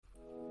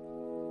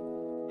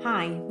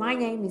Hi, my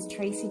name is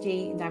Tracy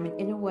G and I'm an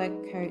inner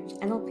work coach,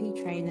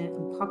 NLP trainer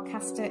and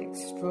podcaster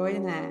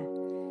extraordinaire.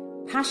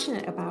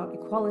 Passionate about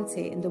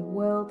equality and a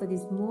world that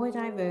is more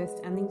diverse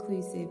and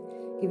inclusive,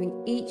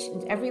 giving each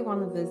and every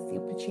one of us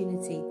the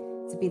opportunity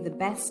to be the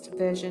best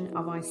version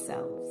of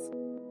ourselves.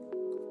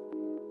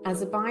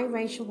 As a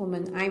biracial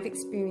woman, I've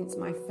experienced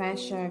my fair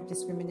share of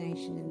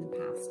discrimination in the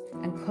past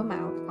and come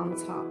out on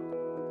top.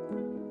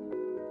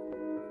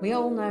 We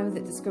all know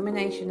that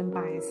discrimination and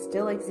bias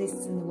still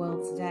exists in the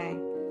world today,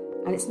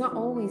 and it's not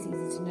always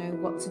easy to know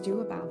what to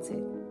do about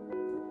it.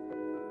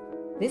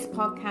 This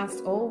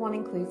podcast, All One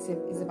Inclusive,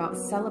 is about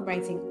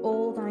celebrating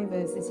all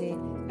diversity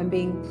and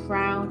being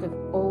proud of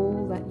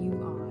all that you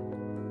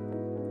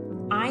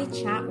are. I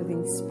chat with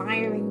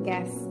inspiring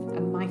guests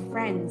and my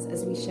friends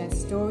as we share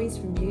stories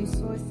from news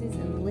sources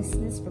and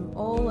listeners from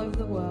all over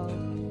the world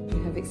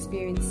who have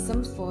experienced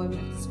some form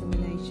of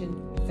discrimination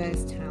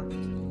firsthand.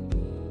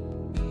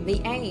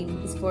 The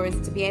aim is for us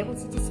to be able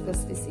to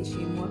discuss this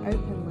issue more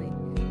openly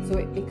so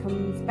it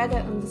becomes better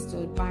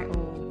understood by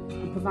all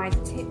and provide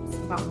tips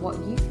about what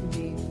you can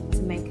do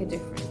to make a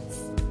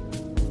difference.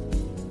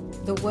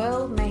 The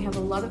world may have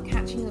a lot of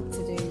catching up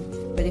to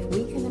do, but if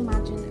we can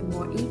imagine a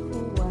more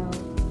equal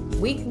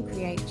world, we can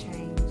create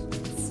change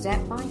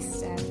step by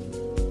step,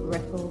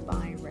 ripple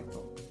by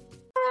ripple.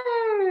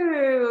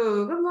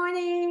 Hello, good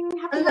morning,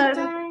 happy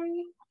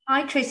day.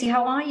 Hi Tracy,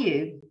 how are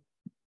you?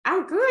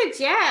 I'm good,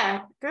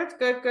 yeah.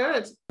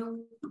 Good.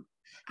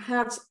 I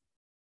had an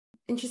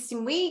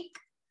interesting week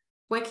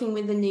working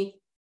with a new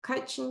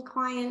coaching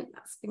client.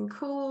 That's been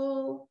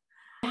cool.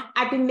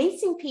 I've been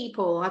meeting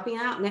people. I've been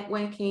out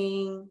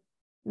networking,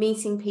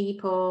 meeting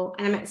people,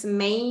 and I met this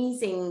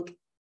amazing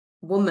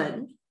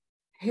woman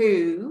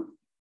who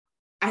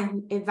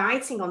I'm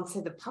inviting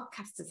onto the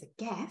podcast as a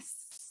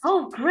guest.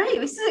 Oh, great.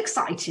 This is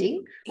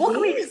exciting. What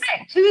can we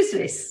expect? Who is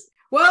this?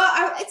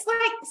 Well, it's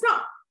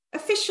not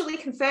officially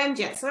confirmed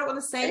yet, so I don't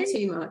want to say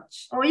too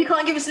much. Oh, you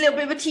can't give us a little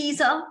bit of a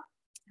teaser?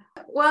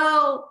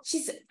 Well,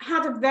 she's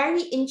had a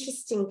very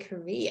interesting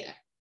career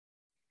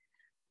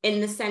in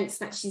the sense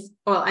that she's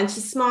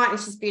smart and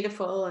she's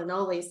beautiful and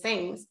all these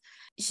things.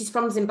 She's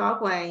from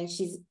Zimbabwe and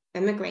she's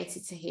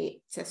immigrated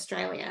to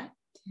Australia.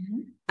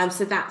 Mm-hmm.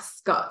 So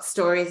that's got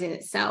stories in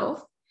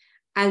itself.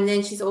 And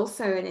then she's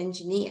also an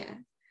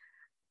engineer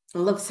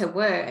and loves her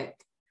work.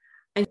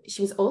 And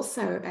she was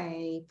also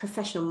a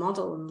professional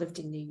model and lived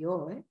in New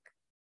York.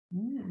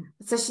 Mm.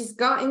 So she's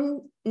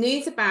gotten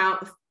news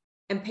about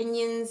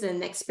opinions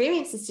and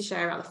experiences to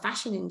share about the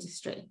fashion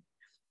industry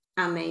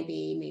and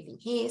maybe moving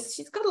here. So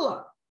she's got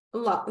a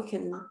lot we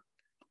can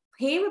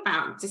hear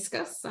about and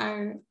discuss. So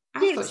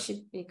I thought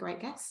she'd be a great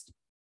guest.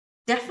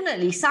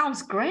 Definitely.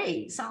 Sounds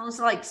great.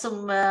 Sounds like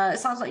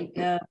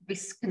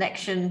this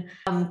connection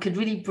could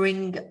really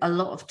bring a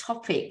lot of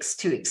topics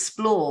to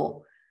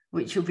explore,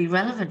 which will be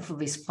relevant for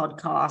this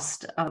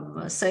podcast.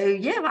 So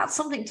yeah, that's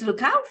something to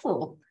look out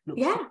for.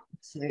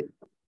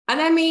 And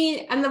I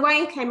mean, and the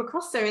way I came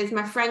across her is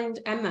my friend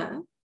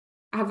Emma.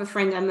 I have a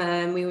friend Emma,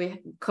 and we were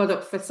caught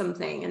up for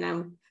something, and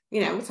then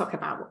we talk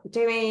about what we're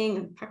doing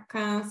and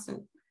podcasts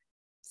and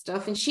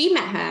stuff. And she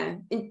met her,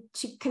 and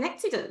she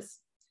connected us.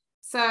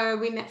 So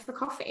we met for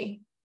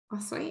coffee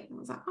last week. I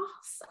was like,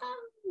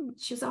 awesome.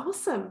 She was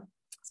awesome.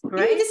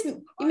 Great.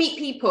 You meet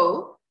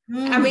people.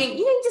 I mean,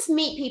 you just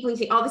meet people and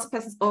you think, oh, this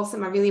person's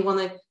awesome. I really want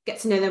to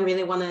get to know them,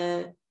 really want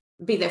to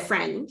be their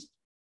friend.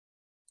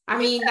 I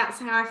mean, that's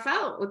how I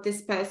felt with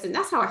this person.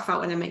 That's how I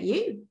felt when I met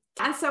you.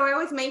 And so I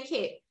always make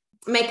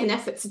an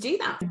effort to do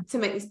that, to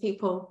make the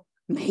people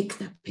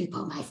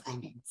my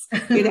friends.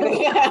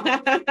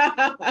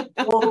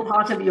 All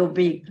part of your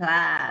big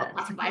plan. All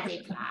part of my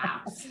big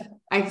plan.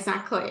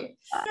 Exactly.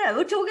 Yeah,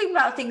 we're talking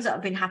about things that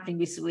have been happening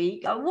this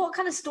week. What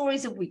kind of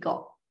stories have we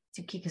got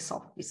to kick us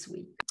off this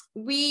week?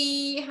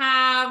 We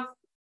have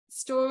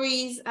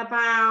stories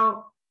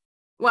about,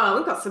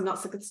 we've got some not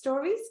so good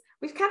stories.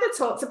 We've kind of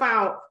talked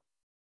about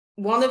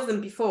one of them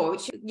before,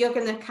 which you're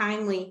going to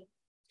kindly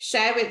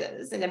share with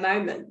us in a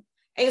moment.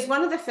 It was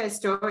one of the first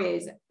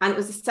stories, and it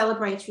was a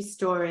celebratory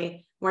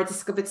story where I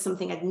discovered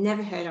something I'd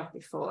never heard of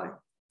before,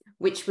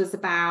 which was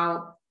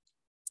about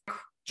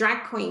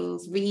drag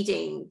queens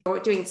reading or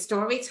doing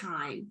story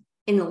time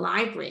in the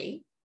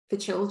library for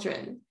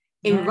children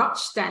in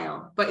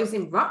Rochdale, but it was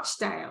in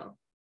Rochdale.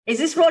 Is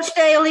this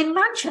Rochdale in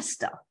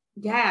Manchester?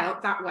 Yeah,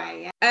 up that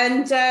way.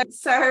 And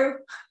so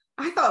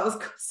I thought it was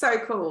so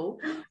cool.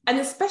 And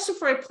especially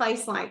for a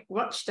place like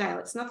Rochdale,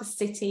 it's not a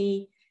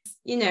city,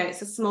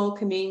 it's a small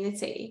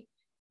community.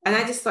 And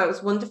I just thought it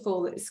was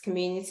wonderful that this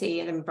community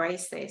had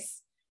embraced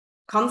this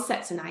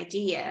concept and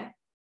idea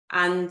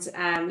and,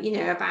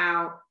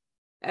 about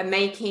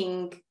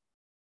making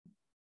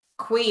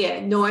queer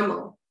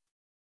normal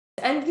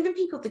and giving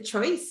people the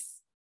choice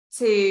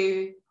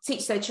to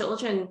teach their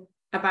children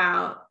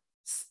about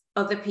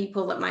other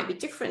people that might be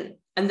different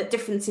and that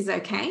difference is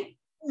okay.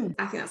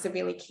 I think that's a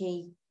really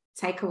key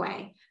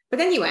takeaway. But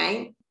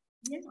anyway,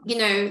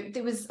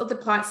 there was other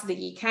parts of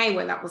the UK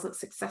where that wasn't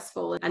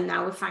successful, and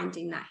now we're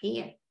finding that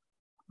here.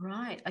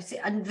 Right, I see.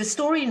 And the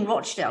story in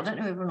Rochdale, I don't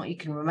know whether or not you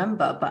can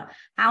remember, but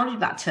how did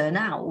that turn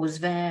out? What was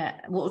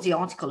the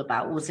article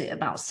about? Was it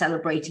about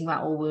celebrating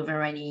that, or was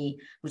there any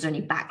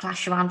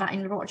backlash around that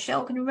in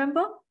Rochdale? Can you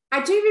remember?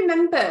 I do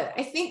remember.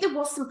 I think there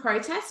was some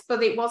protest,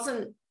 but it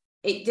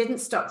didn't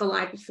stop the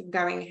library from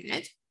going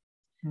ahead.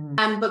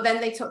 But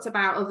then they talked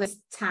about other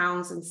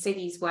towns and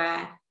cities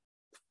where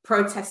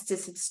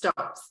protesters had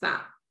stopped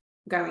that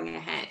going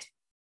ahead.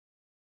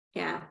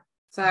 Yeah.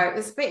 So it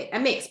was a bit a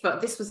mix,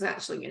 but this was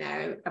actually,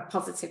 a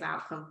positive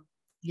outcome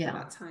at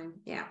that time.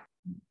 Yeah.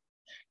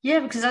 Yeah,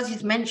 because as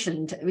you've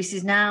mentioned, this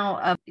is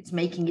now, it's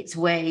making its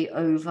way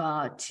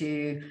over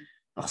to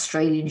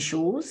Australian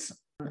shores,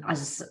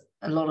 as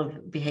a lot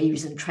of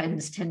behaviours and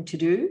trends tend to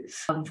do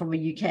from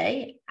the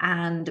UK.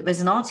 And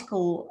there's an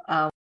article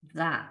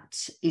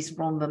that is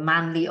from the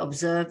Manly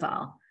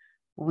Observer,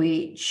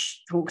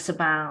 which talks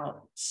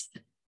about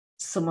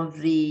some of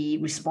the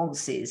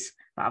responses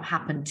that have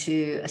happened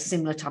to a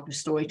similar type of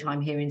story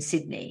time here in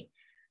Sydney.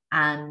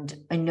 And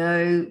I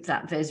know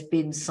that there's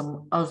been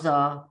some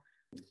other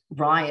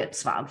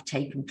riots that have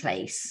taken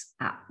place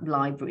at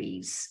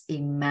libraries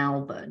in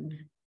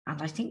Melbourne,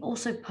 and I think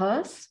also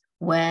Perth,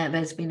 where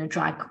there's been a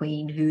drag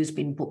queen who's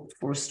been booked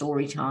for a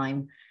story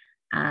time,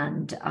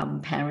 and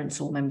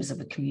parents or members of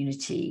the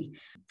community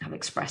have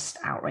expressed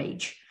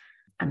outrage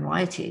and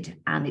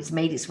rioted, and it's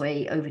made its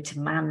way over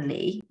to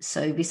Manly.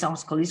 So this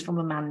article is from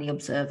a Manly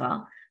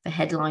Observer. The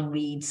headline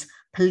reads,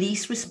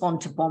 "Police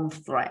respond to bomb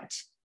threat.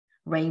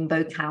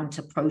 Rainbow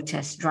counter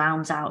protest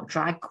drowns out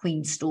drag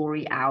queen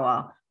story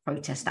hour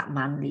protest at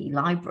Manly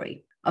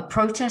Library." A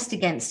protest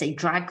against a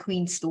drag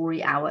queen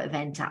story hour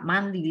event at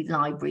Manly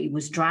Library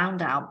was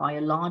drowned out by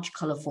a large,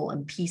 colourful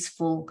and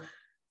peaceful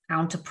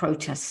counter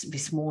protest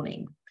this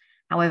morning.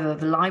 However,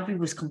 the library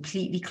was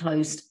completely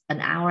closed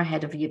an hour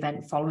ahead of the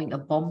event following a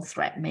bomb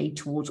threat made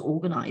towards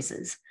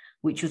organisers,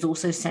 which was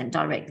also sent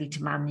directly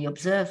to Manly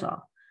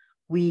Observer.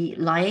 We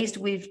liaised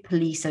with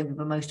police over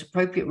the most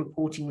appropriate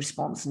reporting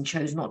response and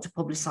chose not to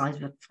publicise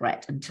the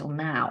threat until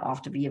now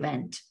after the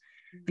event.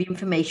 The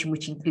information,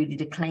 which included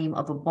a claim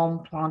of a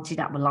bomb planted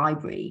at the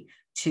library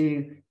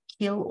to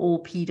kill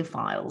all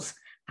paedophiles,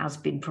 has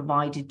been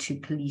provided to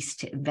police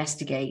to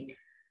investigate.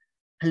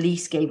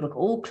 Police gave an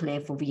all clear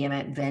for the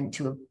event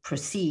to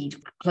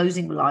proceed,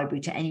 closing the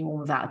library to anyone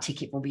without a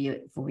ticket for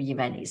the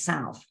event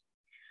itself.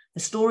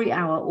 The story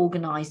hour,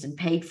 organised and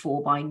paid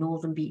for by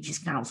Northern Beaches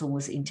Council,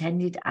 was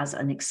intended as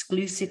an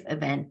exclusive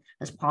event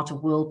as part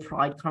of World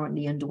Pride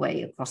currently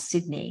underway across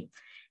Sydney.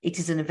 It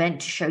is an event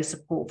to show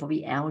support for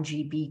the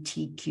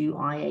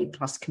LGBTQIA+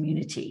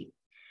 community.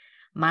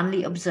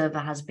 Manly Observer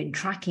has been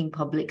tracking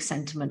public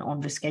sentiment on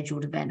the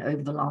scheduled event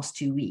over the last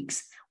 2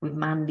 weeks, with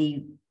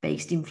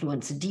Manly-based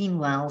influencer Dean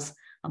Wells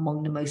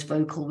among the most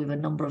vocal, with a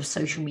number of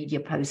social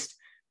media posts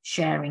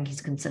sharing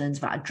his concerns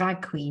that a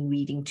drag queen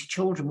reading to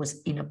children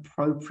was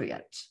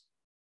inappropriate.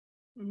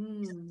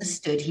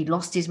 Understood, he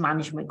lost his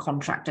management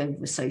contract over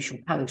the social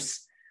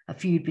posts. A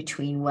feud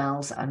between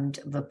Wells and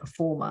the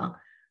performer,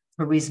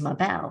 Charisma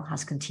Bell,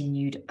 has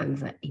continued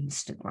over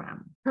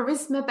Instagram.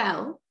 Charisma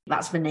Bell?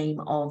 That's the name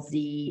of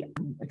the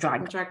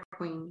drag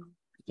queen.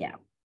 Yeah.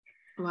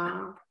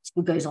 Wow.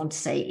 It goes on to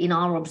say, in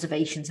our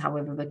observations,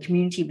 however, the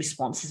community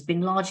response has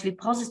been largely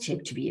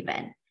positive to the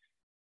event.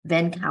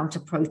 Then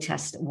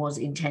counter-protest was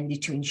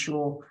intended to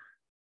ensure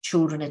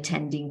children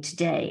attending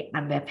today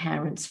and their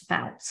parents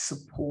felt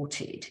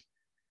supported.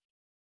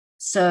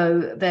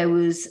 So there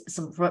was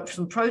some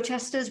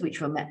protesters which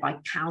were met by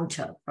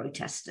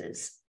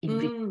counter-protesters in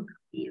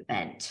the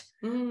event.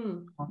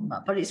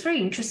 But it's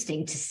very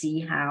interesting to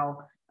see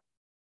how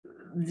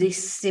this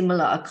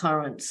similar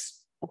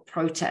occurrence of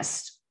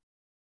protest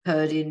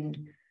occurred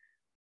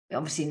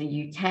obviously in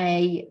the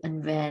UK,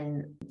 and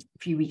then a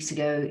few weeks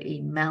ago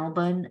in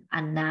Melbourne,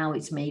 and now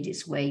it's made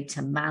its way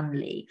to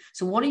Manly.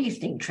 So what do you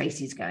think,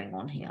 Tracy, is going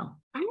on here?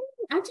 I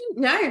don't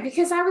know,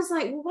 because I was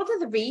like, well, what are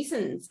the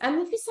reasons? And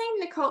if you're saying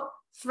Nicole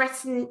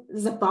threatened,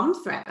 there's a bomb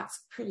threat,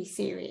 that's pretty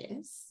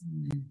serious.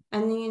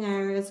 And,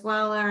 as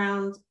well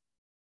around,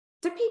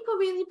 do people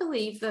really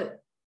believe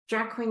that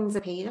drag queens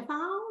are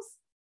paedophiles?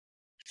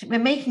 We're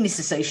making this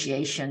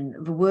association.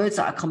 The words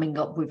that are coming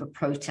up with the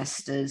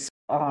protesters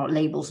are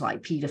labels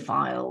like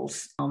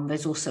paedophiles.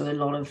 There's also a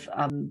lot of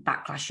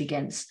backlash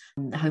against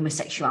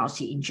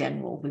homosexuality in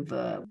general with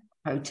the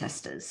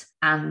protesters.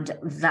 And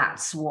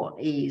that's what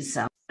is,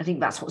 I think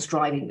that's what's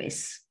driving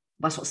this.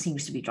 That's what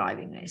seems to be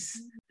driving this.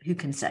 Who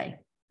can say?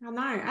 I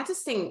know. I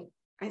just think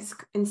it's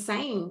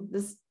insane.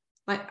 There's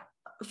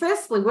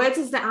firstly, where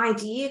does the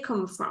idea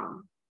come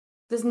from?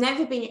 There's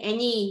never been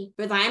any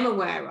that I'm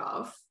aware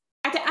of.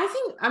 I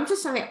think I'm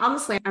just saying,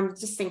 honestly, I'm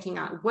just thinking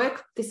out, where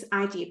could this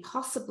idea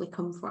possibly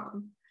come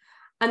from?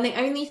 And the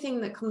only thing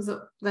that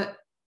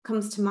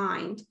comes to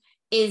mind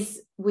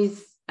is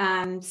with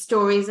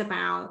stories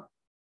about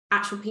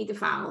actual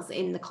paedophiles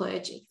in the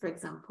clergy, for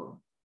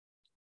example.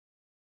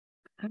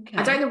 Okay.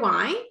 I don't know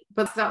why,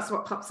 but that's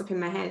what pops up in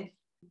my head,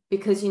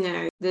 because,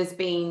 there's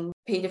been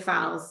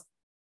paedophiles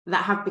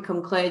that have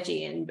become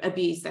clergy and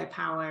abused their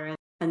power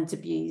and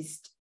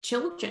abused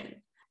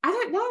children. I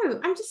don't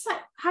know. I'm just like,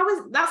 how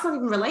is that's not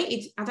even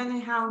related? I don't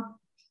know how.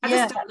 I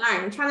just don't know.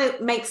 I'm trying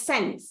to make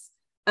sense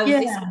of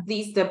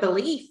the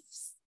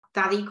beliefs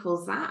that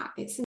equals that.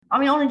 I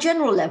mean, on a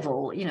general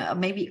level, you know,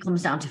 maybe it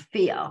comes down to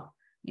fear.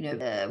 You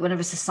know,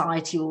 whenever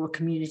society or a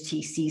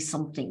community sees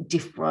something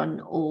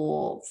different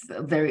or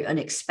very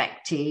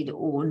unexpected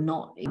or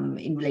not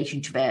in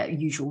relation to their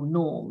usual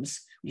norms,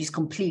 which is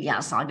completely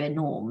outside their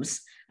norms,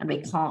 and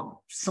they can't,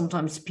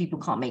 sometimes people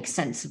can't make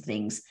sense of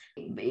things,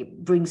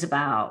 it brings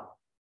about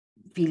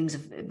feelings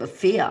of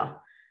fear.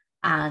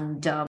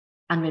 And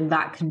when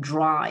that can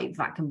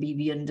be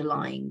the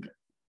underlying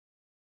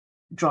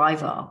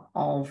driver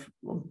of,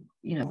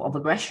 you know, of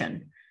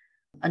aggression.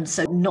 And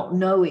so not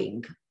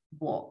knowing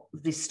what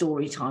this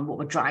story time, what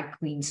the drag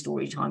queen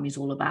story time is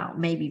all about,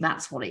 maybe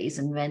that's what it is.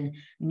 And then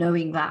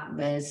knowing that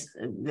there's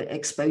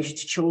exposure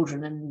to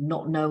children and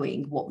not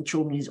knowing what the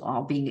children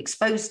are being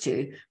exposed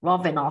to,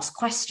 rather than ask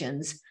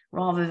questions,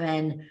 rather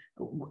than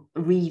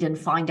read and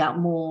find out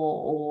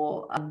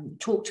more, or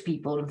talk to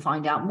people and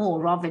find out more,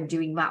 rather than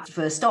doing that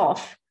first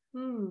off,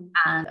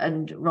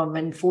 and rather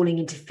than falling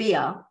into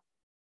fear,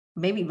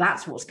 maybe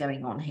that's what's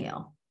going on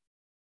here.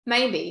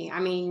 Maybe.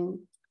 I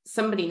mean,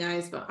 somebody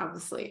knows, but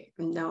obviously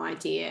no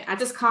idea. I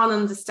just can't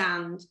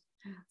understand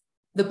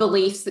the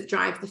beliefs that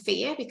drive the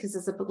fear, because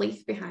there's a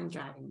belief behind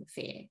driving the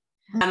fear.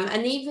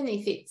 And even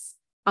if it's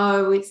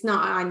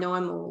not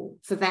normal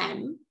for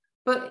them,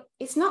 but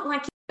it's not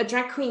like a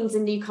drag queen's a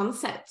new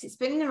concept. It's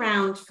been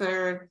around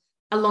for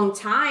a long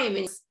time,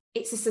 and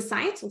it's a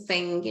societal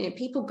thing. You know,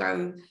 people go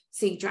and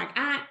see drag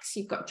acts.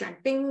 You've got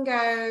drag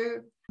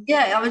bingo.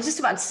 Yeah, I was just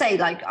about to say,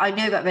 like, I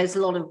know that there's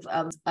a lot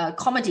of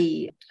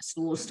comedy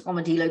stores,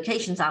 comedy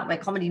locations out there,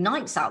 comedy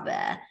nights out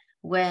there,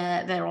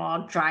 where there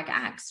are drag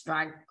acts,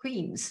 drag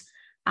queens.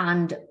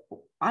 And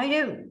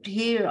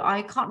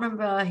I can't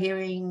remember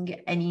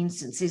hearing any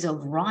instances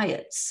of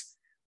riots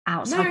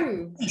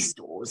outside these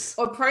stores.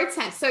 Or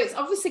protests. So it's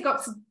obviously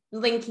got to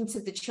link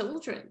into the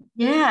children.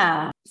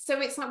 Yeah.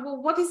 So it's like,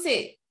 well, what is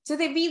it? Do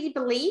they really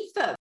believe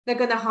that they're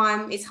going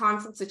to it's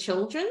harmful to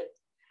children?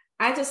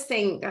 I just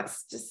think I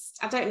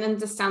don't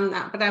understand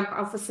that, but I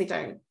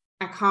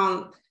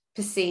can't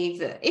perceive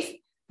that.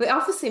 They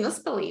obviously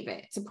must believe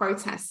it to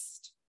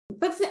protest.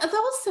 But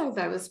also,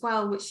 though, as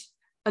well, which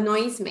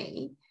annoys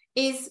me,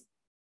 is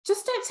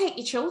just don't take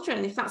your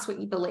children if that's what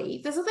you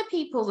believe. There's other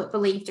people that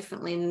believe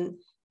differently, and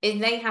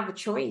they have a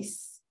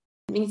choice.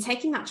 I mean, you're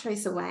taking that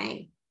choice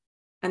away.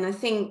 And I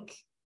think,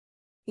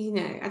 you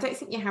know, I don't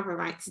think you have a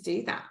right to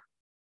do that.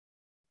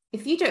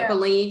 If you don't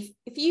believe,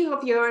 if you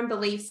have your own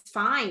beliefs,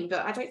 fine,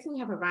 but I don't think you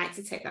have a right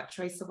to take that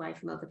choice away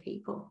from other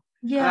people.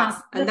 Yeah.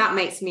 And that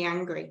makes me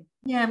angry.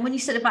 Yeah, and when you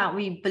said about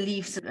the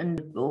beliefs or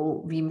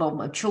the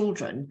involvement of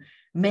children,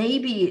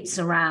 maybe it's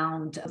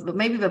around, but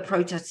maybe the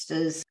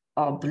protesters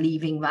are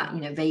believing that,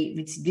 you know,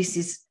 this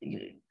is, you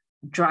know,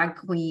 drag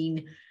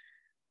queens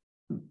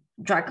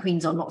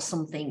are not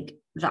something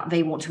that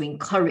they want to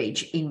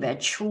encourage in their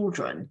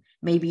children.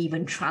 Maybe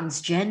even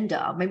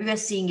transgender, maybe they're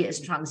seeing it as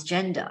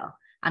transgender,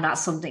 and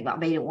that's something that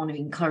they don't want to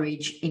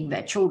encourage in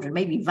their children.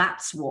 Maybe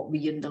that's what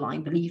the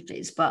underlying belief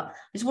is. But I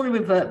just want to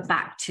revert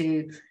back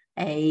to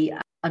an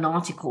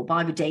article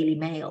by the Daily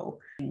Mail,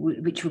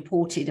 which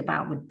reported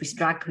about this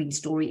drag queen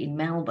story in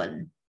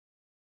Melbourne.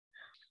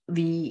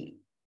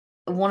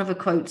 One of the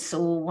quotes,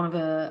 or one of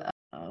the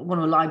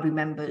library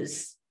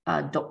members,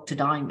 Dr.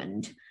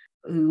 Diamond,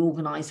 who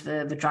organised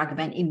the drag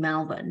event in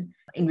Melbourne,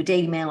 in the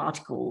Daily Mail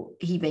article,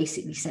 he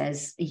basically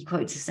says, he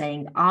quotes as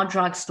saying, "Our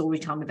drag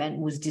storytime event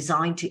was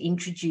designed to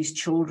introduce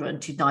children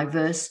to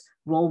diverse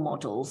role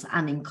models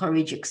and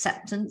encourage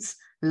acceptance,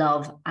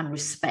 love, and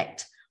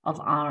respect of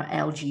our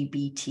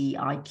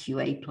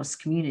LGBTIQA plus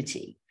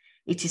community.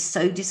 It is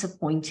so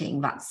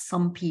disappointing that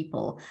some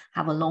people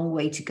have a long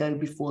way to go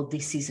before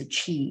this is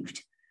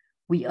achieved.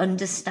 We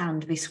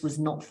understand this was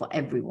not for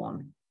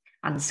everyone,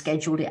 and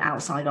scheduled it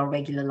outside our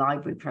regular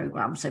library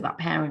program so that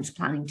parents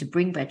planning to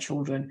bring their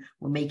children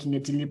were making a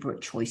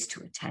deliberate choice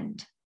to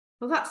attend."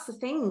 Well, that's the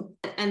thing.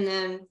 And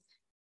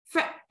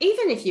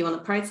even if you want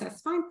to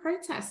protest, fine,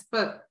 protest,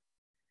 but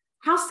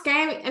how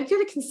scary, I'm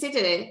going to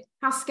consider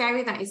how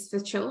scary that is for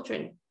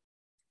children.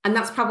 And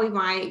that's probably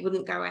why it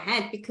wouldn't go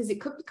ahead, because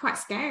it could be quite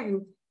scary.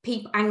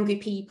 Angry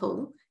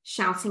people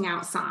shouting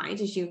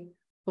outside as you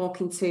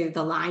walk into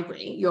the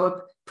library.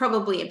 You're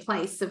probably a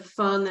place of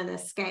fun and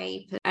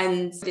escape,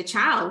 and the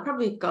child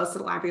probably goes to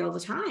the library all the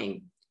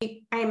time.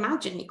 I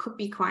imagine it could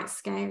be quite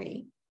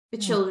scary for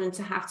children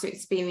to have to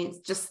experience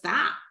just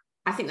that.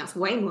 I think that's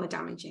way more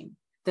damaging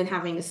than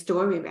having a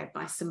story read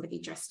by somebody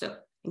dressed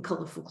up in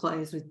colourful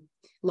clothes with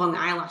long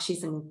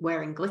eyelashes and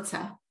wearing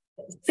glitter.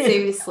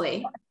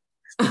 Seriously.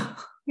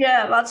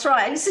 Yeah, that's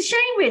right. And it's a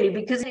shame, really,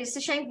 because it's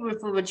a shame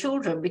for the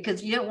children,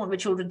 because you don't want the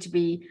children to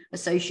be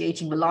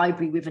associating the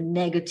library with a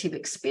negative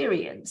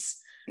experience.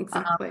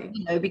 Exactly.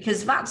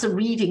 Because that's a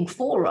reading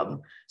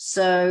forum.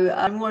 So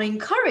I want to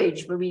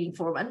encourage the reading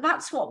forum. And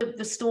that's what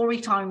the story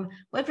time,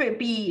 whether it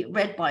be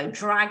read by a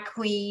drag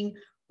queen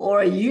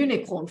or a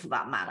unicorn for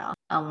that matter.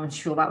 I'm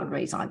sure that would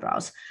raise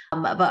eyebrows.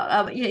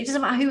 But it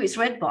doesn't matter who it's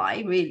read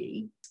by,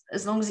 really,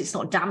 as long as it's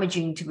not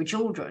damaging to the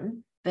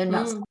children. Then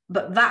that's.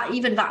 But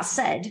that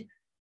said,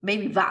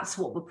 maybe that's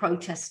what the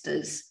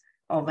protesters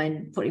are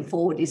then putting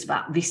forward, is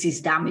that this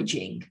is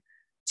damaging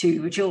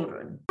to the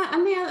children.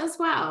 And as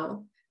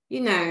well,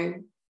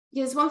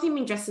 there's one thing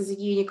being dressed as a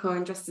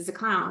unicorn, dressed as a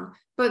clown,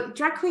 but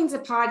drag queens are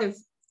part of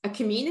a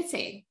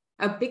community,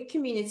 a big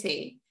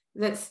community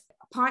that's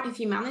part of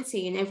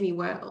humanity in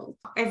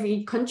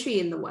every country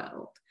in the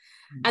world.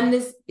 And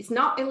it's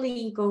not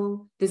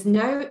illegal. There's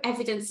no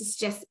evidence to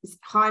suggest it's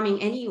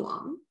harming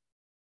anyone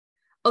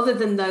other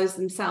than those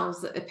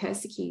themselves that are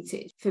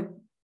persecuted for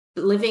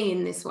living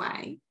in this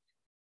way.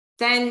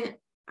 Then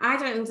I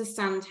don't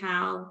understand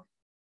how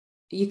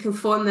you can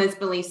form those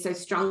beliefs so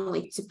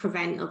strongly to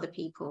prevent other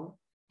people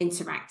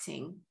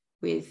interacting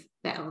with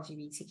the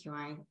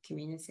LGBTQI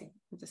community.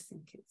 I just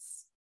think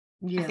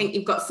I think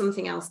you've got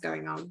something else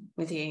going on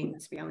with you,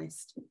 to be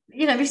honest.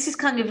 This is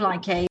kind of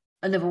like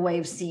another way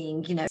of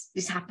seeing,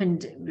 this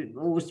happened,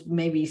 or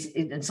maybe,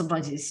 and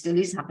sometimes it still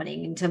is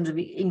happening, in terms of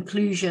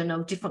inclusion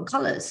of different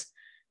colours.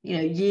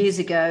 Years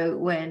ago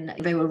when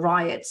there were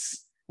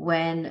riots,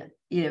 when,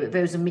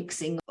 there was a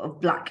mixing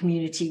of Black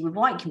community with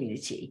white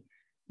community,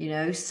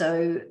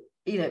 so,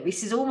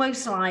 this is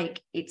almost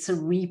like it's a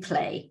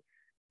replay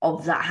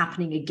of that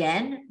happening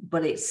again,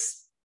 but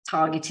it's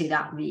targeted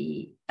at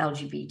the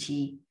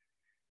LGBTQIA+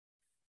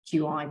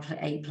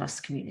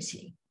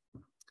 community.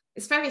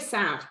 It's very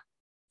sad.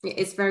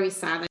 It's very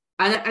sad.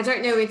 And I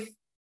don't know if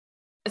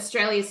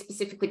Australia is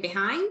specifically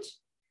behind,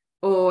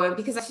 or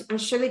because I'm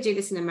sure they do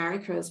this in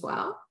America as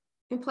well,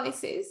 in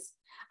places.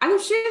 And I'm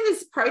sure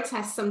there's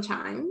protests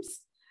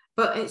sometimes,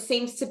 but it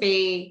seems to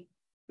be,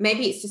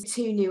 maybe it's just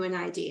too new an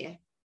idea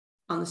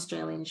on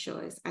Australian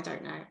shores. I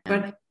don't know.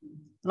 But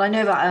I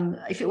know that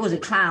if it was a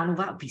clown,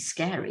 that would be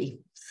scary.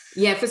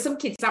 Yeah, for some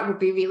kids, that would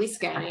be really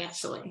scary,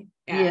 actually.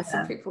 Yeah.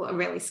 Some people are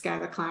really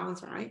scared of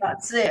clowns, right?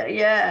 That's it,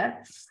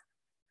 yeah.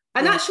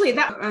 And actually,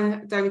 that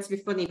don't mean to be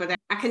funny, but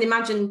I can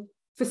imagine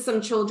for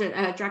some children,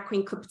 a drag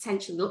queen could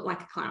potentially look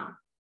like a clown.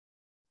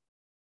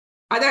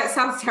 I know it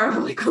sounds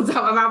terrible, it comes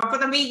out of my mouth,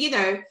 but I mean,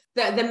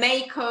 the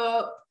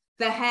makeup,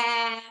 the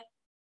hair,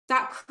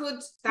 that could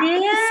be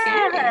scary.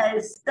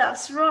 Yes,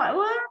 that's right.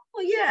 Well,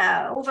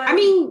 yeah. Although, I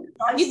mean,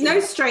 you'd know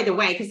straight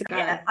away because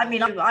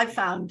I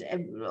found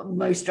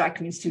most drag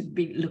queens to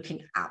be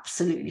looking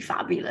absolutely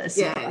fabulous.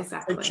 Yeah,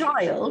 exactly. As a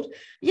child,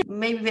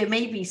 maybe there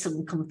may be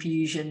some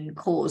confusion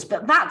caused,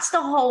 but that's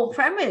the whole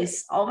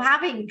premise of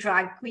having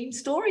drag queen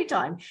story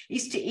time,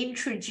 is to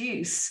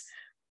introduce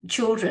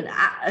children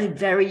at a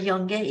very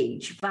young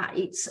age that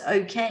it's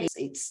okay,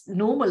 it's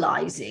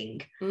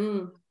normalizing.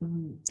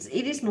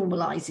 It is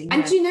normalizing.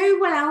 And do you know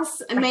what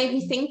else it made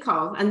me think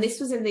of, and this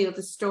was in the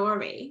other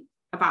story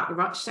about the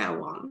Rochdale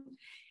one,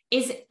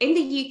 is in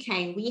the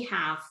UK we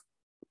have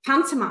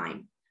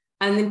pantomime,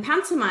 and in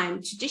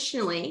pantomime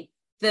traditionally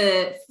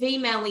the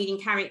female leading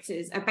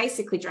characters are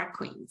basically drag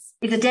queens.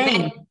 The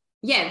Dame.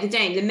 The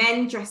Dame. The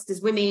men dressed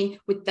as women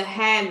with the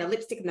hair and the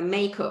lipstick and the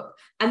makeup,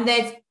 and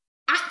there's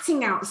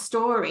acting out a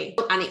story,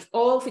 and it's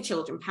all for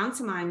children.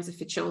 Pantomimes are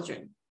for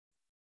children.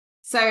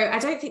 So I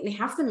don't think they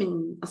have them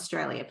in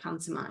Australia,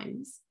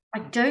 pantomimes. I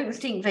don't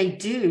think they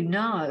do.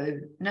 No.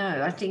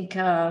 I think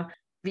the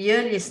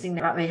earliest thing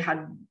that they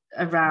had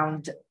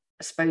around,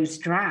 I suppose,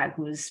 drag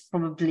was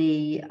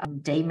probably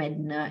Dame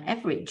Edna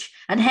Everage,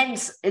 and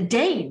hence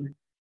Dame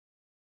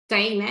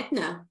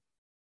Edna.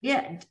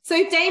 Yeah.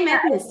 So Dame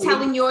Edna's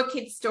telling your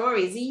kids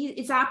stories.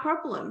 Is our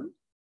problem?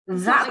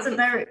 That's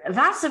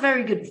a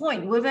very good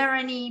point. Were there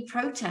any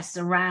protests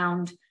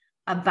around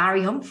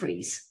Barry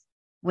Humphries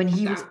when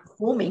he was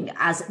performing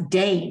as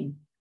Dame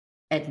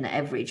Edna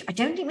Everage? I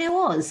don't think there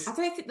was. I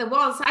don't think there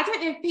was. I don't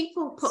know if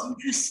people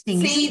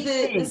see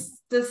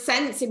the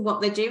sense in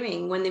what they're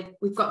doing when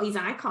we've got these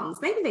icons.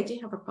 Maybe they do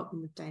have a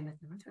problem with Dame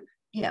Edna. I don't know.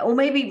 Yeah, or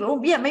maybe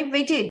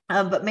they did,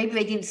 but maybe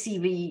they didn't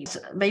see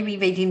maybe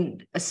they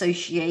didn't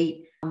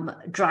associate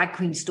drag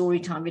queen story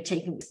time with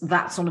taking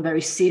that's on a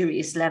very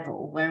serious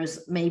level,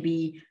 whereas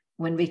maybe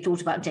when they thought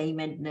about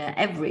Dame Edna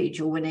Everage,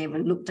 or when they ever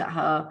looked at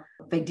her,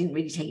 they didn't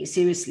really take it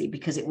seriously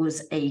because it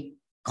was a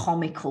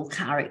comical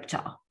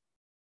character.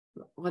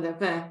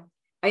 Whatever.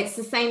 It's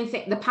the same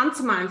thing. The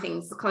pantomime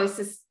thing's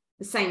the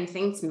same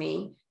thing to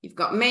me. You've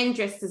got men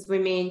dressed as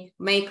women,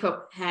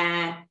 makeup,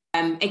 hair,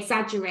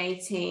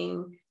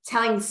 exaggerating,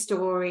 telling the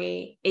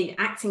story,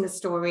 acting the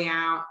story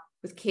out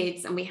with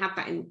kids, and we had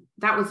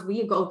that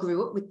we all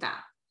grew up with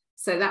that,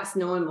 so that's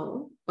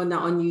normal, or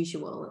not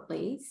unusual at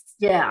least.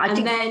 And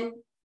again,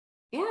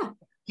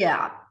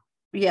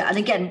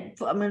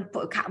 I'm going to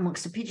put a cat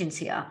amongst the pigeons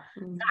here.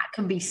 That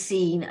can be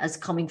seen as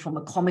coming from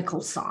a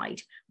comical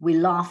side.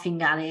 We're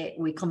laughing at it,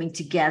 we're coming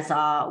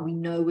together, we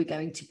know we're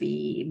going to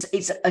be,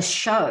 it's a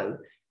show,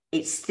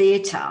 it's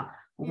theatre.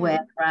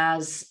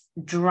 Whereas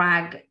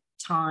drag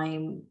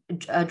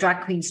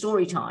queen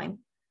story time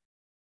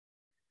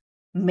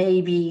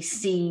may be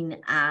seen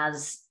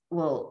as,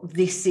 well,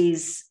 this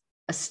is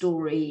a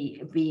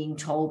story being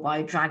told by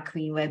a drag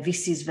queen where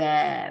this is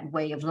their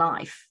way of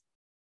life.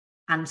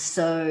 And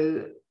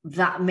so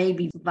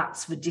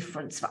that's the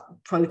difference that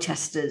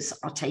protesters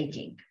are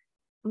taking.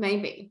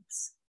 Maybe.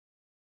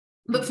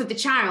 But for the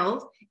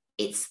child,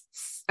 it's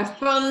a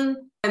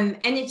fun,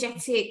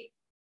 energetic,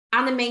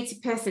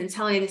 animated person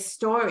telling a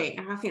story.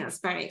 And I think that's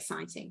very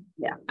exciting.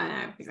 Yeah.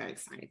 I'd be very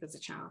excited as a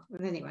child.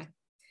 But anyway.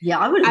 Yeah,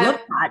 I would have loved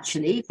that,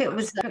 actually.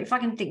 If I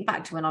can think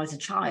back to when I was a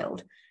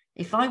child,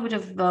 if I would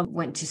have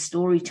went to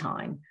story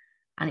time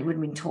and it would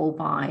have been told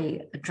by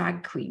a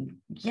drag queen,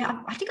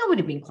 yeah, I think I would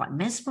have been quite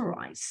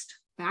mesmerized.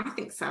 I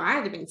think so. I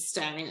would have been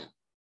staring at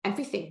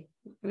everything.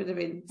 It would have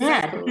been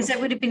cool. Because there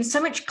would have been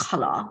so much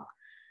color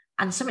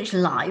and so much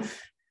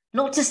life.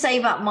 Not to say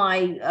that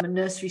my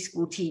nursery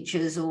school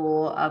teachers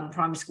or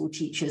primary school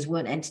teachers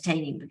weren't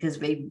entertaining, because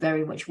they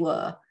very much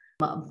were.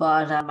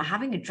 But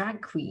having a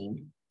drag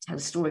queen tell a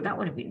story, that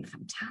would have been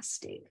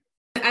fantastic.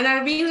 And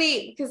I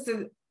really, because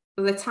of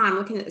the time,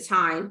 looking at the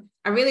time,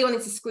 I really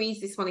wanted to squeeze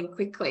this one in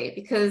quickly,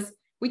 because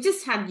we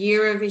just had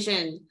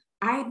Eurovision.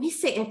 I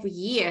miss it every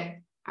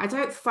year. I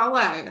don't follow.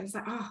 I was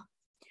like, I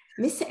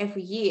miss it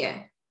every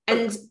year.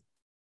 And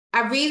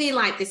I really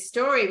like this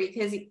story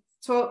because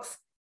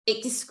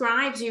it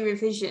describes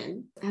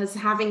Eurovision as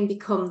having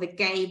become the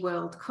gay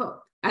World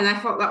Cup. And I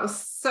thought that was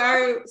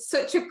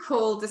such a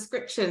cool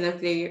description of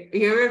the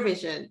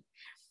Eurovision.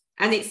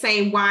 And it's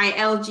saying why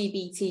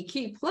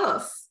LGBTQ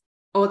plus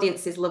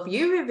audiences love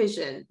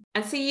Eurovision.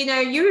 And so,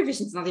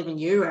 Eurovision's not even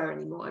Euro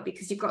anymore,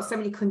 because you've got so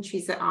many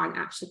countries that aren't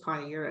actually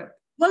part of Europe.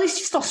 Well, it's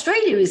just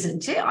Australia,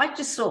 isn't it? I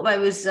just thought there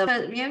was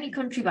the only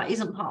country that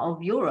isn't part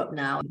of Europe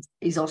now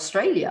is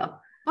Australia.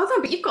 Oh,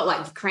 no, but you've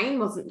got Ukraine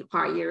wasn't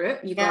part of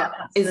Europe. You've got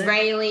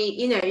Israeli,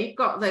 you've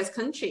got those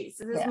countries.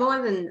 So there's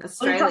more than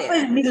Australia.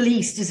 Well, it's Middle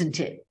East, isn't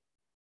it?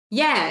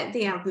 Yeah,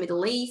 they have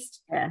Middle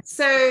East. Yeah.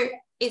 So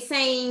it's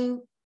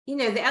saying, the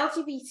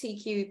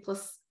LGBTQ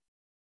plus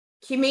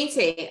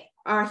community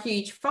are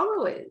huge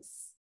followers,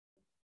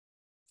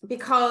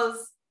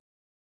 because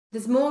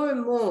there's more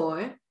and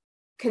more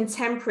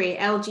contemporary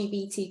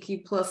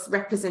LGBTQ plus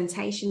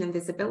representation and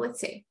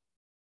visibility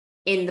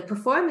in the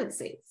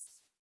performances.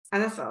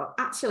 And I thought,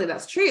 actually,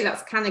 that's true.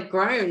 That's kind of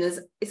grown as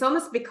it's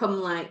almost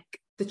become like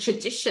the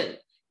tradition.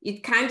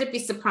 You'd kind of be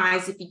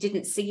surprised if you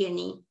didn't see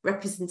any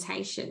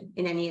representation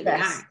in any of the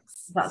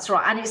acts. That's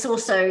right. And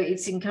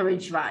it's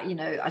encouraged that,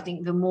 I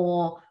think the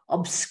more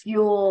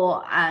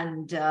obscure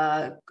and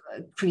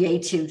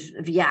creative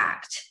the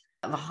act,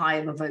 the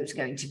higher the vote's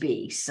going to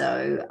be.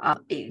 So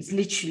it's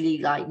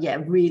literally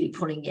really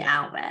putting it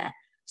out there.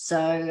 So,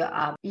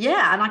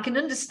 and I can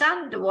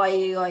understand why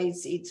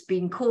it's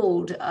been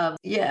called,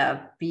 the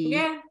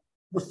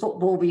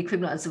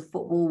equivalent of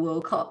Football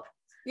World Cup.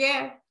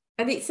 Yeah.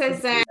 And it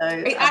says,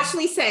 it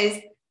actually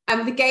says,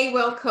 the Gay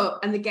World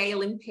Cup and the Gay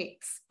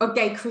Olympics, or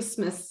Gay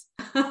Christmas.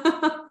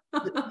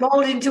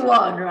 Rolled into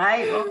one,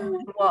 right? Rolled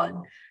into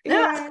one.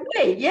 No, that's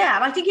great. Yeah.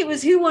 And I think it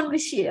was, who won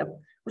this year?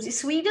 Was it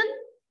Sweden?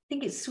 I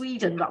think it's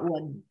Sweden that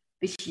won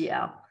this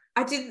year.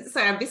 I didn't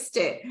say, I missed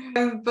it.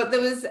 But there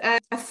was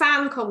a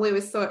fan called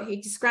Lewis Thought who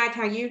described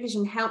how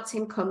Eurovision helped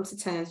him come to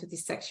terms with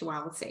his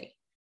sexuality.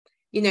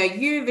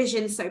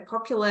 Eurovision is so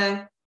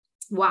popular.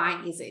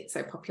 Why is it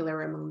so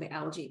popular among the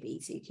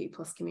LGBTQ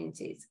plus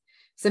communities?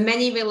 So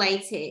many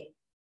relate it,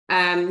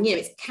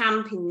 it's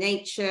camp in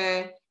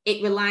nature,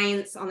 it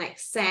reliance on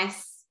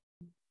excess.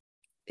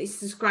 It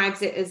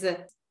describes it as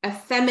a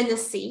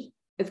effeminacy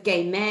of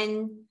gay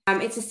men.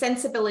 It's a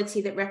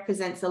sensibility that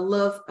represents a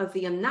love of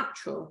the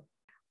unnatural,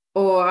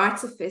 or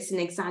artifice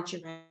and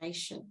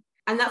exaggeration.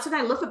 And that's what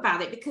I love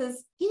about it,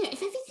 because, if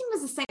everything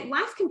was the same,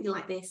 life can be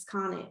like this,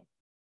 can't it?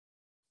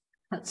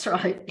 That's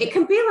right. It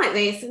can be like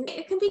this, and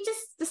it can be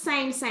just the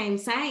same.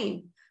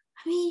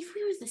 I mean, if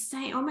we were the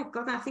same, oh my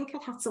God, I think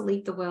I'd have to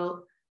leave the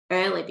world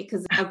early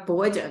because of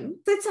boredom.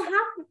 So to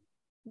have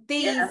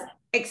these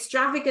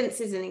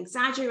extravagances and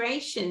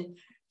exaggeration,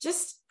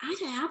 just, I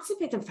don't know, adds a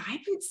bit of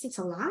vibrancy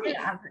to life.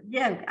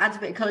 Adds a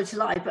bit of colour to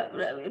life. But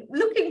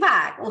looking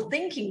back or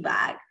thinking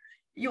back,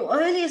 your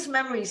earliest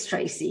memories,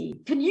 Tracy,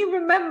 can you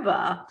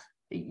remember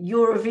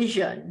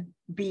Eurovision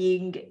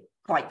being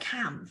quite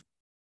camp?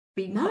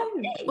 No.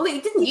 Well,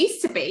 it didn't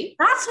used to be.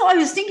 That's what I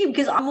was thinking,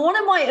 because one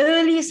of my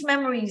earliest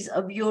memories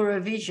of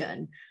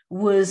Eurovision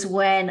was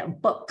when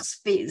Bucks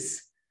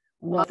Fizz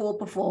were 4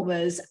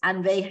 performers,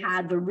 and they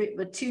had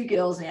the two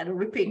girls, and they had a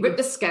rip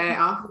the skirt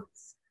off.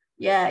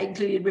 Yeah,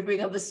 included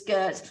ripping of the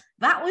skirts.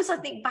 That was, I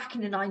think, back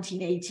in the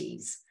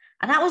 1980s.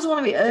 And that was one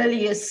of the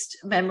earliest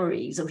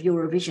memories of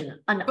Eurovision.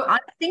 And I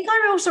think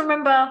I also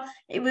remember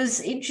it was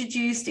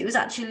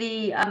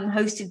actually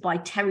hosted by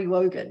Terry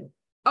Wogan.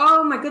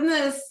 Oh my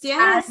goodness,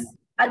 yes.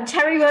 And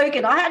Terry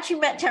Wogan, I actually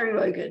met Terry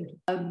Wogan,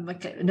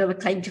 another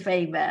claim to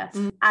fame there.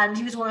 And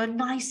he was one of the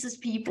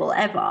nicest people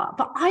ever.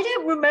 But I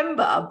don't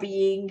remember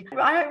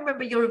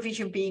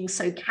Eurovision being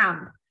so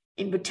camp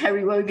in the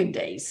Terry Wogan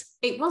days.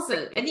 It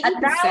wasn't. And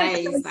now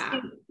says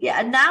that. Yeah,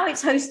 and now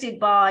it's hosted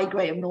by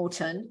Graham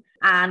Norton.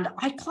 And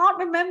I can't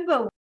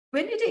remember,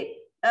 when did it,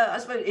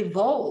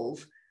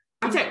 evolve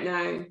I don't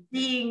know.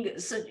 Being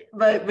such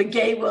the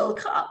gay World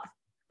Cup.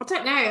 I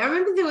don't know. I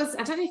remember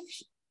I don't know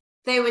if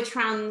they were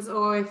trans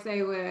or if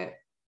they were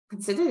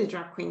considered a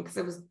drag queen, because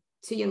I was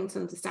too young to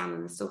understand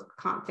and I still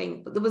can't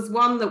think. But there was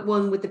one that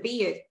won with the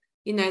beard,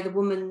 the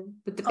woman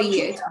with the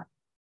beard.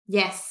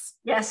 Yes.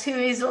 Yes, who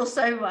is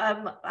also,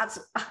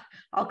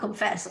 I'll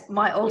confess,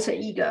 my alter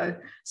ego.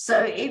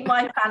 So in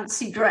my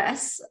fancy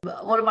dress,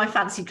 one of my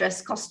fancy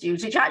dress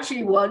costumes, which I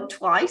actually won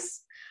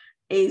twice,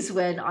 is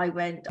when I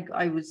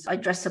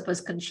dressed up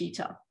as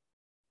Conchita.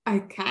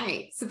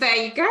 Okay, so there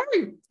you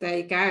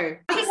go.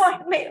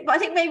 I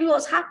think maybe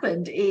what's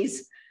happened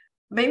is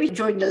maybe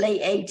during the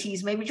late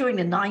 80s, maybe during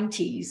the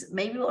 90s,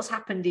 maybe what's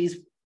happened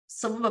is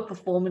some of the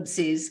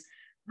performances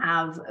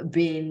have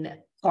been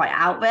quite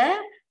out there.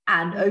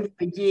 And over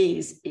the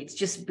years, it's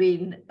just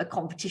been a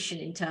competition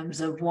in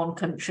terms of one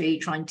country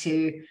trying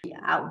to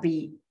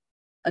outbeat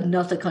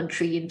another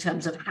country in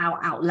terms of how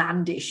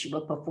outlandish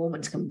a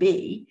performance can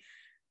be.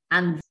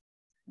 And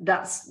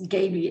that's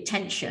gained the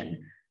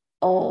attention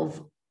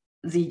of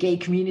the gay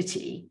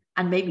community.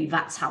 And maybe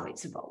that's how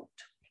it's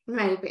evolved.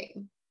 Maybe.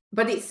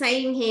 But it's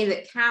saying here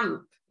that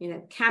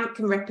camp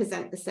can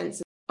represent the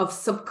sense of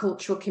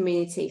subcultural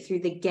community through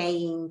the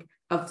gaying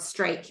of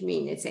straight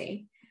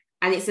community.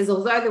 And it says,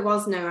 although there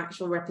was no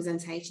actual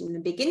representation in the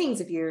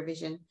beginnings of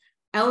Eurovision,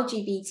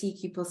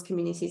 LGBTQ plus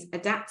communities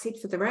adapted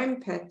for their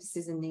own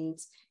purposes and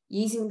needs,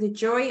 using the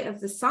joy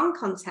of the song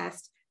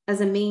contest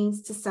as a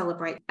means to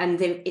celebrate.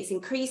 And it's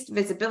increased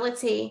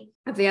visibility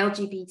of the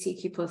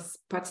LGBTQ plus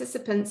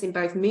participants in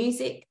both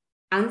music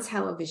and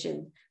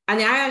television.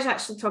 And I was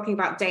actually talking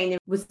about Dana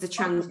was the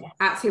trans,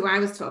 that's who I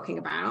was talking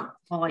about.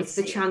 It's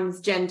the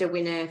transgender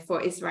winner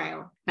for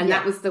Israel. And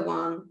that was the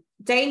one.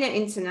 Dana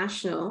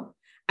International.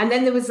 And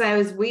then there was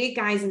those weird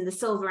guys in the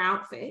silver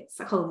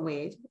outfits. I call them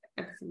weird.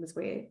 Everything was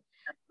weird.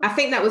 I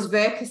think that was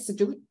Verka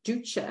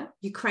Serducha,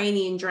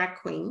 Ukrainian drag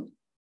queen.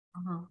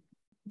 Uh-huh.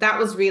 That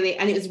was really,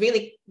 and it was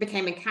really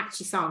became a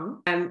catchy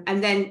song. And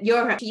then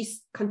Europe,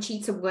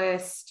 Conchita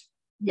Wurst.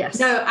 Yes.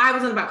 No, I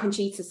wasn't about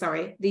Conchita,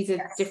 sorry. These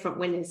are different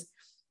winners.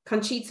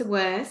 Conchita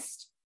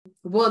Wurst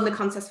won the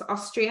contest for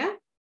Austria.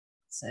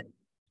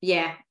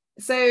 Yeah.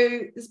 So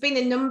there's been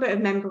a number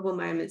of memorable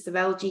moments of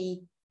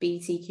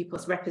LGBTQ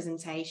plus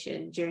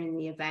representation during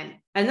the event.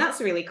 And that's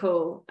really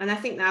cool. And I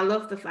think that I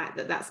love the fact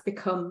that that's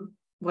become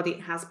what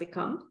it has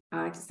become.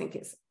 I just think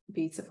it's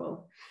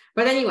beautiful.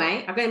 But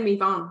anyway, I'm going to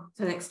move on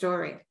to the next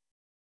story.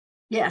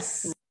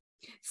 Yes.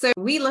 So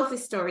we love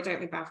this story, don't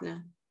we,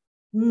 Bhavna?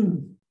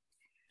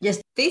 Yes.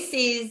 This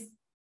is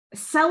a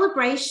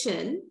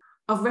celebration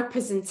of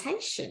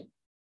representation,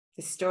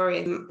 the story.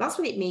 And that's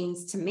what it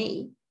means to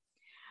me.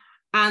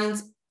 And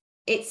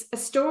it's a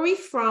story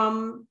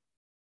from,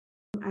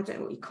 I don't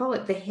know what you call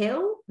it, The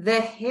Hill.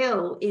 The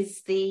Hill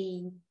is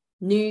the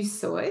news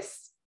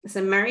source. It's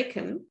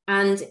American.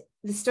 And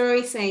the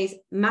story says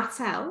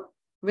Mattel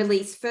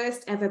released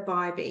first ever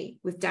Barbie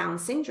with Down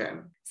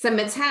syndrome. So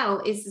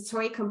Mattel is the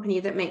toy company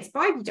that makes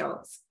Barbie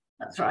dolls.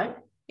 That's right.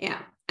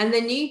 Yeah. And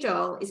the new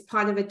doll is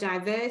part of a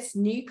diverse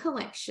new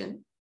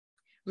collection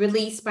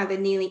released by the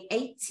nearly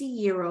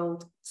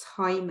 80-year-old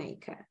toy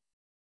maker.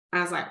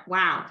 I was like,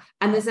 wow.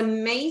 And there's an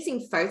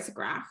amazing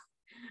photograph.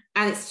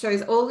 And it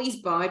shows all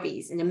these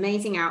Barbies in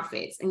amazing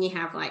outfits. And you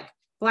have like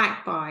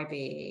Black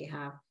Barbie, you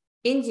have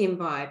Indian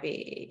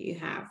Barbie, you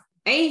have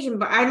Asian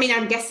Barbie. I mean,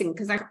 I'm guessing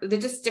because they're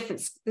just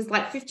different. There's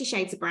like 50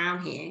 shades of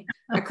brown here.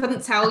 I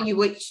couldn't tell you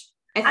which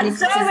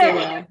ethnicities they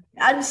were.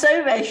 And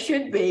so they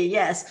should be,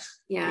 yes.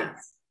 Yeah.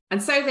 Yes.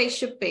 And so they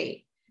should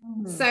be.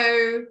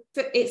 So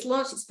it's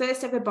launched its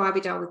first ever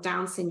Barbie doll with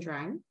Down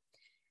syndrome.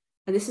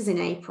 And this is in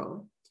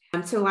April.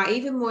 To allow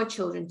even more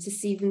children to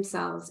see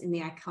themselves in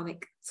the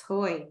iconic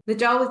toy. The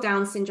doll with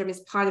Down syndrome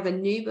is part of a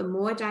new and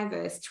more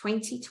diverse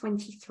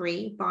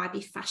 2023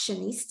 Barbie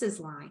Fashionistas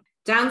line.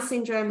 Down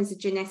syndrome is a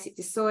genetic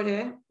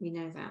disorder, we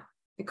know that.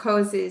 It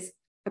causes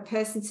a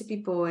person to be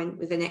born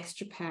with an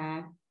extra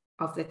pair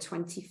of the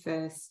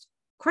 21st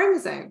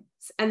chromosomes.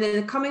 And then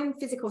the common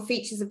physical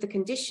features of the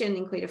condition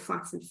include a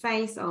flattened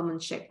face,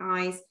 almond-shaped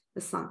eyes,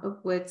 the slant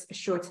upwards, a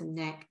shortened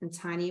neck, and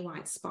tiny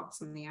white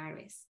spots on the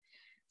iris.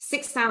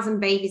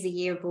 6,000 babies a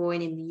year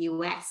born in the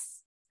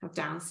US have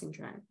Down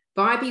syndrome.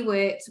 Barbie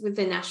worked with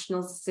the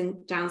National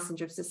Down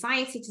Syndrome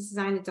Society to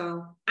design a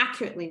doll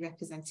accurately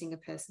representing a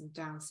person with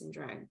Down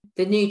syndrome.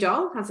 The new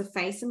doll has a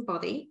face and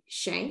body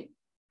shape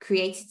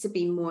created to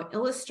be more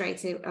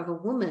illustrative of a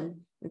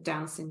woman with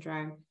Down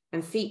syndrome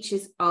and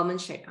features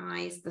almond-shaped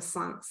eyes, the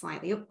slant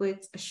slightly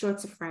upwards, a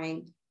shorter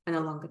frame, and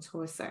a longer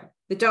torso.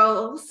 The doll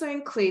also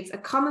includes a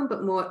common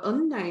but more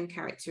unknown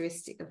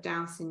characteristic of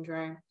Down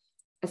syndrome,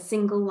 a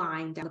single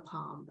line down the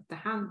palm of the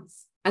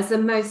hands. As the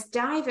most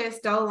diverse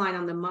doll line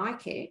on the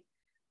market,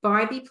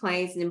 Barbie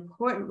plays an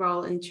important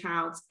role in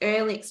child's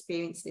early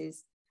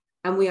experiences,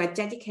 and we are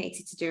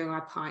dedicated to doing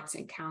our part to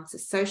encounter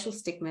social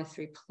stigma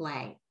through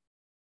play.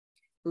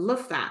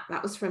 Love that.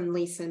 That was from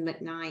Lisa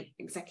McKnight,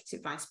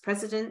 Executive Vice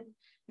President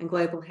and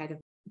Global Head of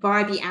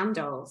Barbie and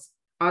Dolls.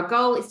 Our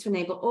goal is to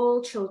enable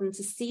all children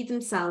to see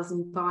themselves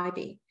in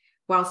Barbie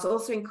whilst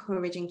also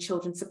encouraging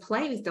children to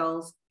play with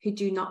dolls who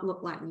do not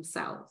look like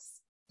themselves.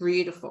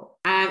 Beautiful.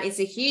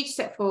 It's a huge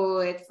step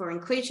forward for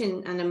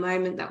inclusion and a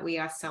moment that we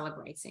are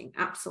celebrating.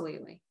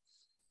 Absolutely.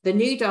 The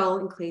new doll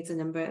includes a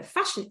number of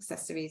fashion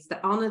accessories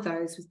that honour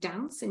those with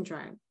Down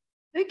syndrome.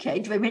 Okay,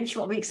 do I mention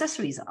what the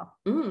accessories are?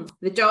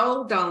 The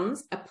doll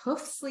dons a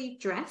puff sleeve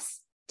dress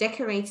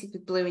decorated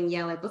with blue and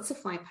yellow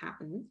butterfly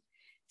pattern,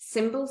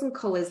 symbols and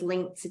colours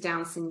linked to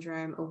Down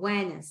syndrome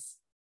awareness,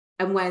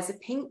 and wears a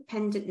pink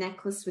pendant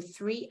necklace with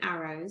 3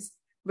 arrows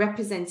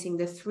representing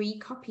the 3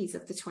 copies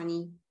of the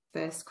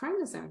 21st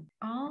chromosome.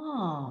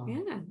 Oh.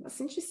 Yeah, that's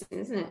interesting,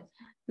 isn't it?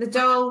 The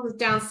doll with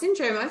Down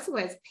syndrome also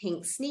wears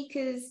pink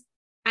sneakers,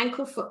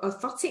 ankle foot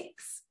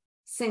orthotics,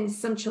 since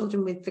some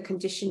children with the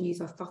condition use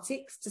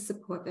orthotics to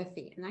support their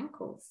feet and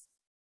ankles.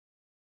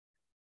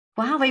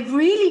 Wow, they've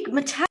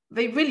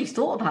really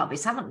thought about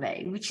this, haven't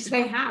they?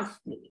 They have.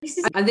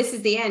 And this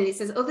is the end. It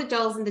says other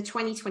dolls in the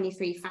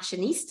 2023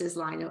 Fashionistas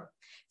lineup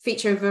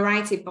feature a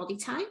variety of body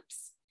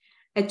types,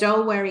 a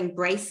doll wearing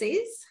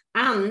braces,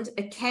 and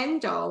a Ken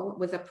doll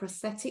with a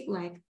prosthetic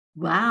leg.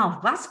 Wow,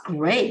 that's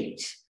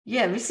great.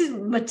 Yeah, this is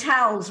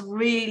Mattel's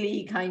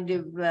really kind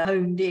of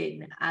honed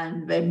in,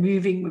 and they're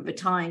moving with the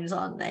times,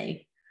 aren't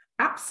they?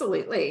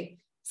 Absolutely.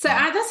 So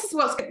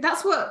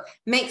that's what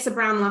makes a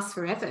brand last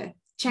forever.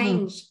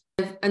 Change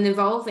and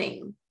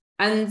evolving.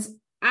 And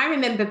I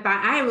remember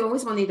I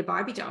always wanted a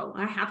Barbie doll.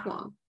 I had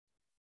one.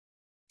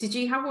 Did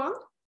you have one?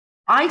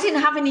 I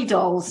didn't have any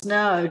dolls,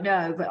 no.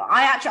 But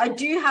I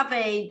do have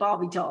a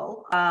Barbie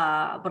doll,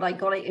 but I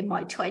got it in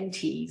my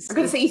 20s. I'm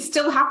going to say you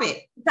still have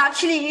it.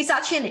 It's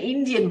actually an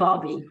Indian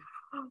Barbie.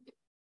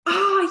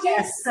 Oh,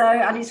 yes. So,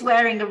 and it's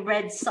wearing a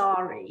red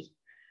sari.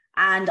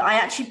 And I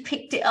actually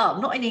picked it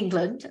up, not in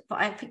England, but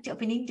I picked it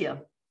up in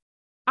India.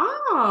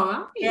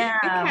 Oh, yeah.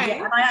 Okay.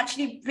 Yeah. And I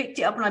actually picked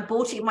it up and I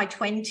bought it in my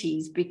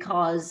 20s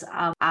because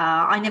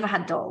I never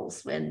had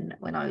dolls when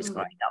I was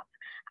growing up.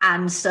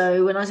 And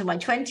so when I was in my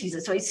 20s,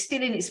 so it's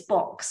still in its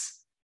box.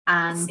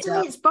 And it's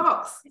still in its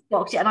box.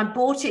 And I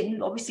bought it,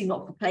 obviously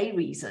not for play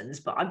reasons,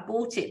 but I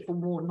bought it for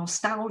more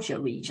nostalgia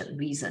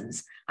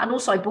reasons. And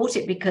also I bought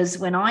it because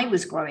when I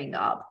was growing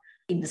up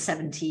in the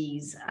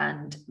 70s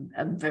and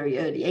very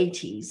early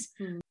 80s,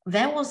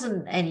 there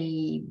wasn't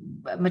any,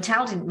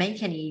 Mattel didn't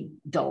make any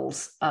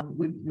dolls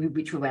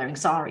which were wearing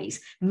saris.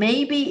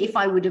 Maybe if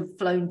I would have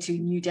flown to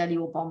New Delhi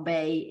or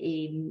Bombay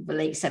in the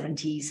late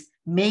 70s,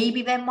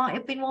 maybe there might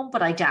have been one,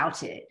 but I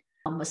doubt it.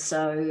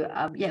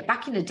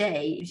 Back in the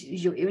day,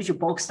 it was your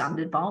bog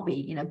standard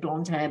Barbie,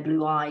 blonde hair,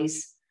 blue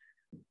eyes.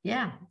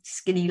 Yeah,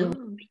 skinny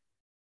little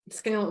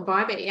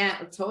Barbie, yeah,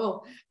 at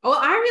all. Well,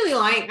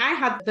 I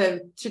had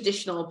the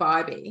traditional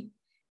Barbie.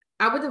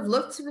 I would have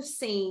loved to have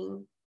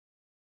seen,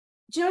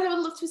 do you know what I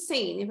would love to have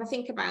seen, if I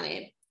think about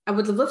it? I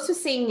would have loved to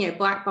have seen,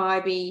 Black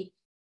Barbie,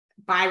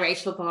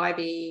 biracial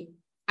Barbie.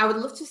 I would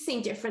love to have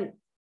seen different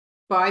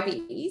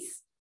Barbies.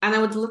 And I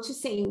would love to have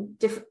seen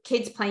different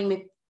kids playing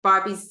with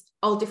Barbies,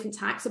 all different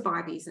types of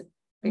Barbies,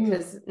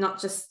 because not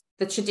just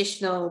the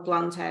traditional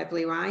blonde hair,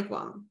 blue-eyed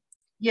one.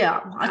 Yeah,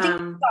 I think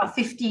about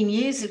 16,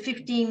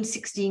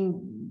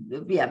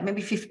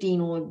 maybe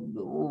 15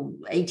 or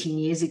 18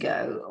 years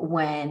ago,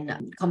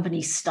 when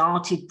companies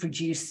started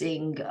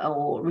producing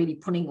or really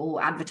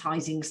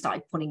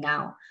started putting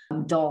out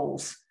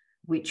dolls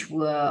which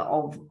were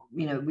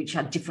which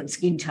had different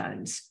skin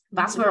tones.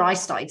 That's where I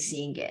started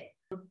seeing it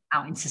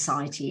out in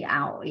society,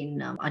 out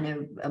in, I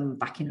know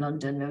back in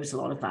London, there was a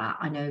lot of that.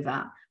 I know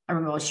that. I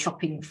remember I was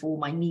shopping for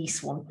my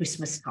niece one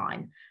Christmas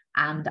time,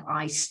 and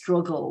I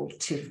struggled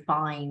to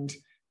find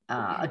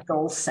a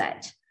doll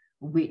set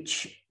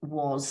which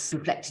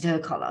reflected her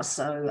colour.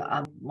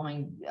 So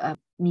my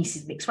niece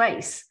is mixed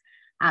race.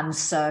 And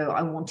so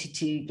I wanted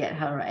to get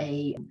her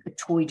a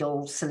toy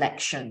doll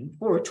selection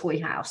for a toy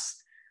house,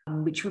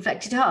 which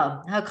reflected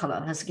her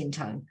colour, her skin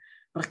tone.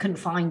 But I couldn't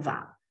find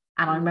that.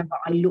 And I remember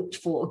I looked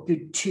for a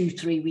good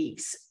 2-3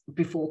 weeks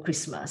before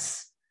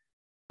Christmas,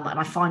 and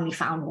I finally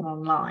found one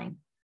online.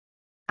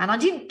 And I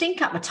didn't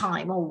think at the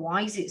time,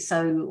 why is it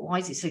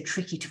so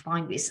tricky to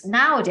find this?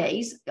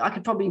 Nowadays, I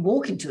could probably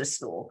walk into a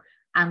store,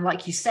 and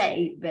like you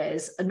say,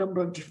 there's a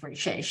number of different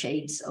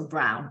shades of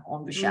brown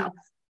on the shelf.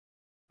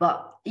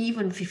 But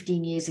even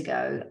 15 years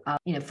ago,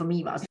 for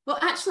me, that was... Well,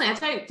 actually, I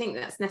don't think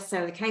that's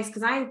necessarily the case,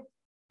 because I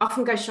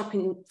often go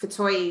shopping for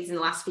toys in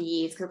the last few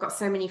years because I've got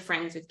so many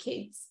friends with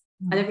kids.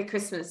 And every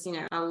Christmas,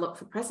 I'll look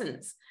for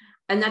presents.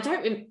 And I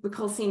don't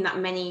recall seeing that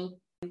many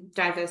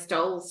diverse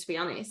dolls, to be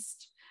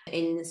honest,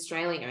 in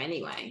Australia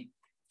anyway.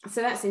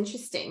 So that's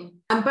interesting.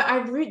 But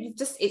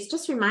it's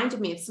just reminded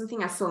me of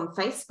something I saw on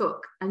Facebook.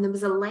 And there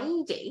was a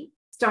lady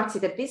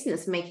started a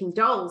business making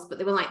dolls, but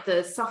they were like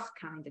the soft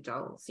kind of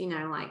dolls,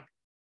 like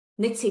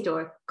knitted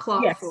or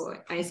cloth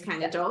or those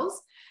kind of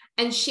dolls.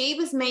 And she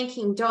was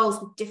making dolls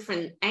with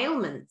different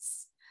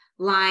ailments,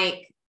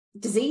 like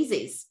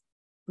diseases.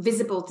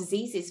 Visible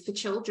diseases for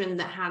children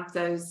that had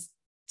those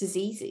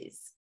diseases.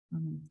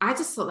 I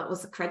just thought that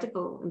was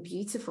incredible and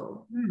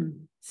beautiful.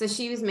 So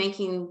she was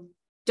making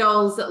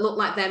dolls that looked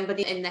like them, but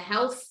in the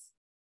health,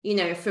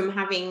 from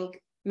having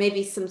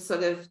maybe some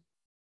sort of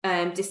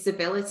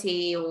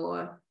disability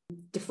or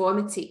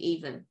deformity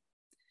even.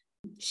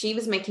 She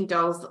was making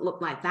dolls that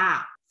looked like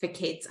that for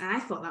kids. And I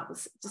thought that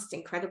was just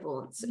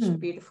incredible and such a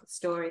beautiful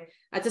story.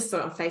 I just saw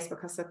it on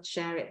Facebook. I said I'd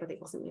share it, but it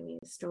wasn't really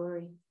a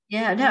story.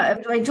 Yeah,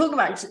 no, when talking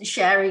about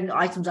sharing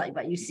items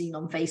that you've seen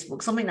on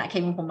Facebook, something that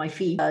came up on my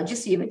feed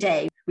just the other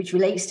day, which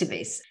relates to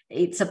this.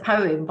 It's a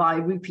poem by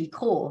Rupi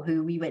Kaur,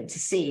 who we went to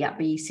see at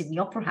the Sydney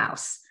Opera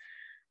House.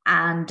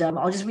 And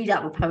I'll just read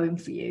out the poem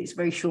for you. It's a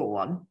very short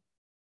one.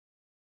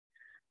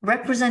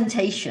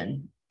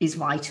 Representation is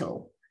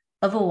vital.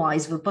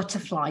 Otherwise, the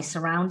butterfly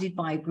surrounded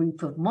by a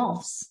group of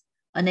moths,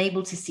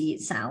 unable to see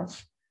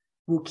itself,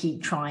 will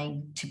keep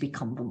trying to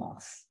become the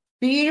moth.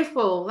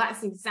 Beautiful.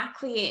 That's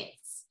exactly it.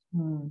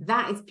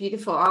 That is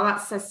beautiful. Oh,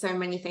 that says so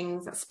many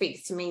things. That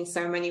speaks to me in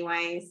so many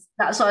ways.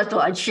 That's what I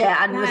thought I'd share.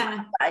 And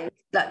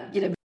that,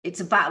 it's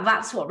about,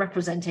 that's what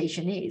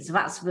representation is.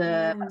 That's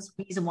the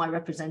reason why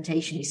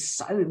representation is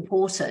so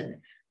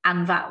important.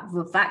 And that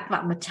the fact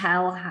that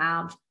Mattel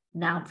have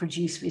now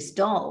produced this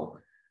doll,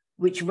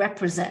 which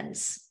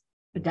represents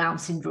the Down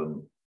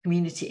syndrome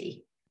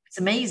community, it's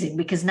amazing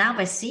because now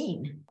they're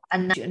seen.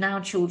 And now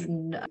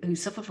children who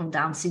suffer from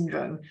Down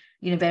syndrome,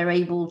 they're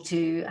able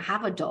to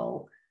have a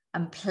doll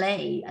and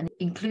play and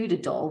include a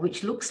doll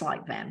which looks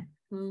like them,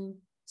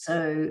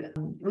 so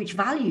which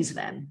values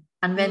them.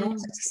 And then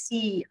also to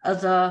see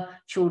other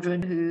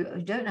children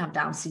who don't have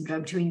Down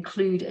syndrome to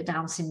include a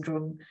Down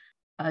syndrome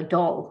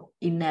doll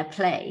in their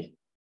play.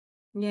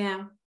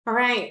 Yeah. All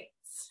right.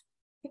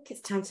 I think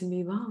it's time to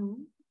move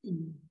on.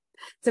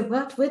 So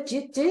what would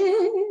you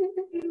do?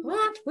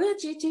 What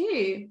would you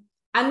do?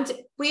 And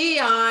we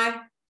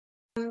are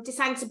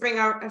deciding to bring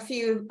a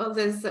few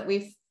others that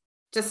we've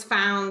just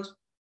found,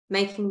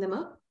 making them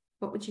up.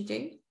 What would you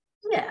do?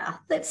 Yeah,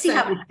 let's see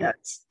how it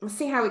goes. We'll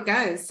see how it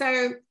goes.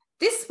 So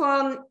this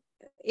one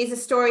is a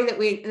story that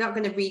we're not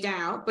going to read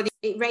out, but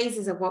it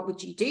raises a what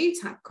would you do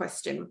type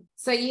question.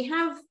 So you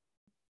have,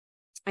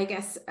 I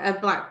guess, a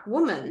Black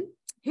woman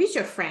who's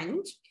your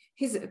friend,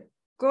 who's a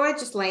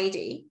gorgeous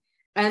lady,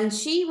 and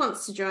she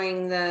wants to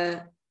join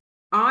the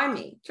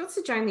army. She wants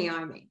to join the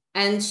army.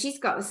 And she's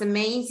got this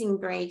amazing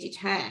braided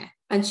hair.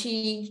 And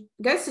she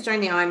goes to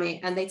join the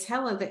army, and they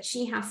tell her that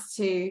she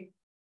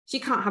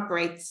can't have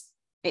braids.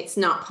 It's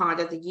not part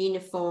of the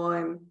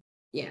uniform.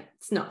 Yeah,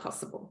 it's not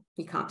possible.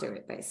 You can't do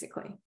it,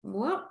 basically.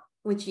 What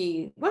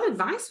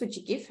advice would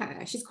you give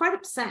her? She's quite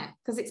upset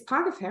because it's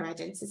part of her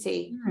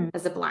identity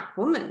as a Black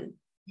woman.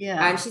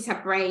 Yeah. And she's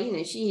had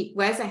braids, she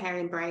wears her hair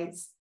in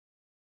braids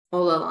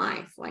all her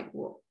life. Like,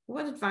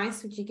 what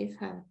advice would you give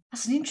her?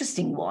 That's an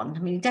interesting one. I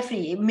mean,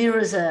 definitely it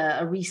mirrors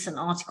a recent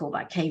article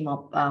that came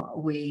up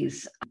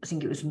with, I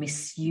think it was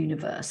Miss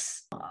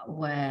Universe,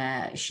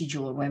 where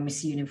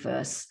Miss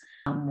Universe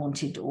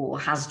wanted or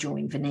has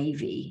joined the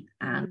Navy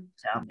and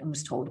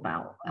was told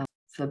about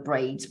the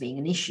braids being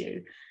an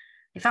issue.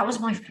 If that was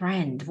my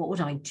friend, what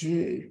would I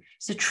do?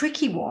 It's a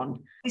tricky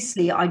one.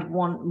 Obviously, I'd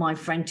want my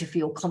friend to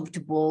feel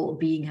comfortable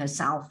being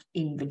herself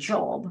in the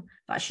job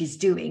that she's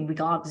doing,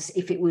 regardless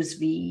if it was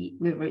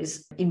whether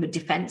it's in the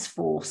defense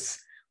force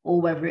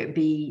or whether it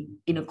be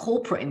in a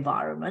corporate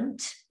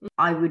environment.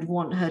 I would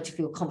want her to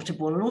feel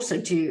comfortable, and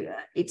also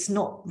it's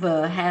not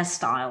the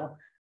hairstyle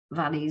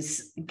that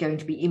is going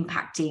to be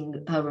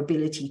impacting her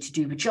ability to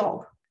do the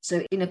job.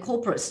 So in a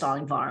corporate style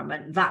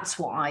environment, that's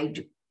what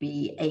I'd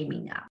be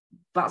aiming at.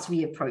 That's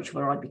the approach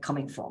where I'd be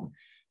coming from,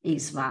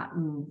 is that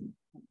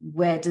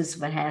where does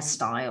the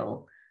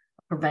hairstyle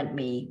prevent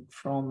me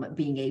from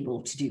being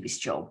able to do this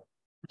job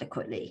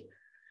adequately?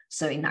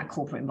 So in that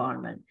corporate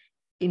environment,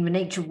 in the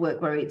nature of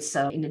work where it's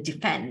in a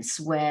defense,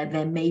 where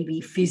there may be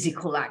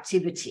physical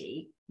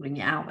activity, bring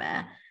it out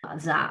there,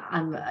 that,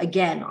 and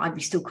again, I'd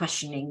be still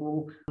questioning,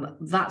 well,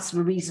 that's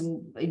the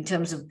reason in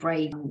terms of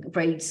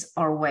braids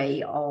are a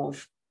way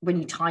of, when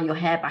you tie your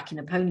hair back in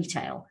a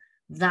ponytail,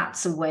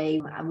 that's a way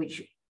in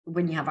which,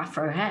 when you have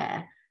Afro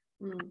hair,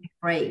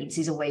 braids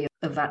is a way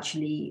of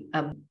actually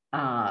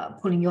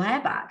pulling your hair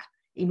back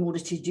in order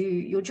to do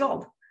your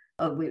job,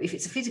 if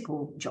it's a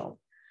physical job.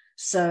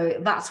 So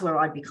that's where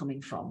I'd be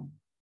coming from,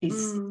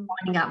 is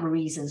finding out the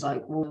reasons,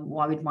 like, well,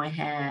 why would my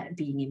hair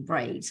being in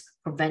braids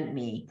prevent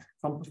me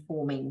from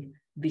performing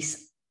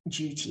this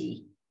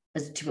duty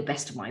to the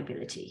best of my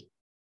ability?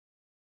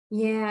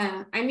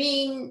 Yeah, I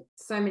mean,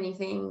 so many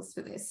things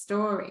for this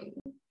story.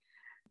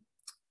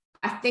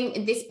 I think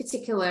in this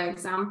particular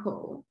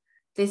example,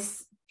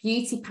 this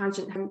beauty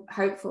pageant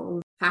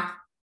hopeful,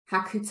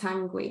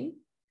 Hakutangui,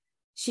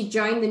 she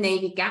joined the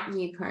Navy Gap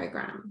Year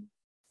program,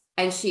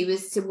 and she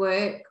was to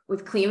work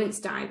with clearance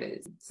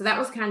divers. So that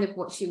was kind of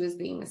what she was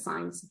being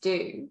assigned to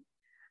do.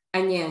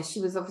 And yeah, she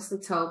was obviously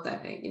told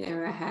that,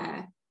 her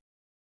hair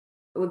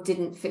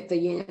didn't fit the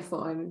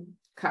uniform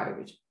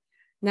code.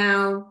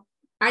 Now,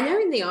 I know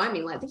in the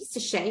army, they used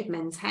to shave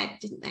men's head,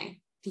 didn't they?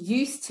 They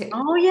used to.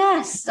 Oh,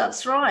 yes,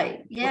 that's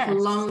right. Yeah. A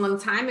long, long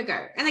time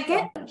ago. And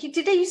again,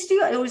 did they used to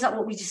do it, or is that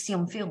what we just see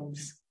on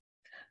films?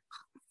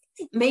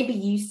 Maybe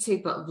used to,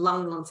 but a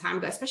long, long time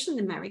ago, especially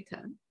in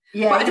America.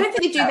 Yeah. But I don't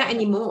think they do that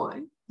anymore.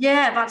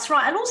 Yeah, that's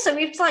right. And also,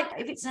 it's like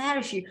if it's a hair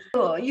issue,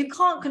 you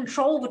can't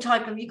control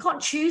you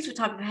can't choose the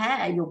type of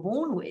hair you're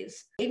born with.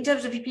 In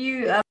terms of if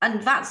you,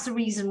 and that's the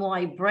reason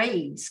why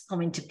braids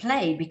come into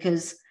play,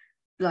 because,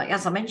 like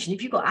as I mentioned,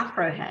 if you've got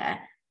Afro hair,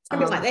 it's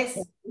gonna be like this.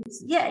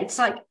 It's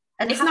like,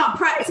 and it's not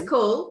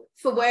practical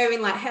for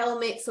wearing like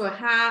helmets or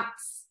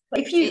hats.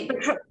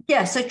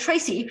 So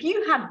Tracy, if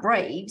you had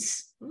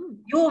braids,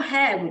 your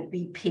hair would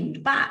be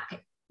pinned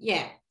back.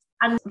 Yeah.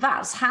 And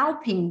that's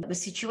helping the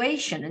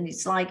situation. And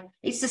it's like,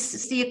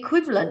 it's the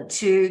equivalent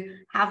to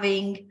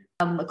having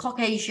a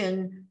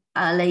Caucasian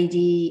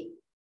lady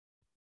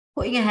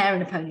putting her hair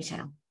in a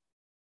ponytail.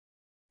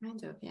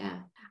 Kind of, yeah.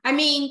 I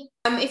mean,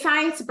 if I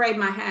had to braid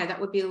my hair, that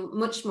would be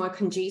much more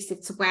conducive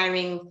to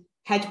wearing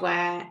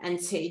headwear and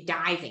to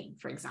diving,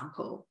 for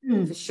example.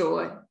 For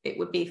sure, it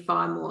would be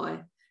far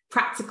more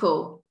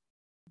practical.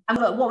 And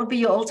what would be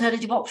your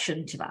alternative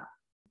option to that?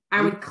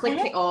 I would clip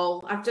it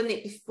all. I've done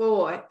it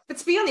before. But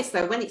to be honest,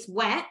 though, when it's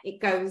wet, it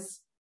goes,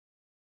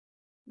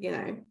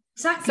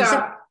 Exactly.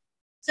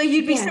 So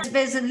you'd be saying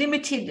there's a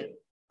limited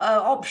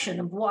option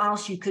of what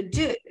else you could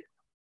do.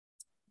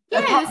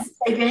 Yes.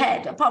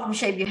 Apart from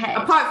shave your head.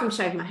 Apart from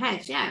shave my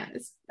head, yeah.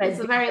 It's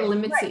a very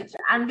limited.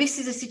 And this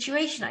is a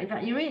situation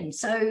that you're in.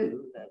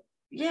 So,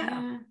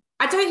 yeah.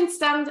 I don't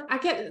understand. I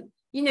get,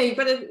 you've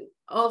got to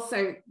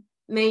also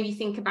maybe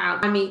think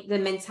about, the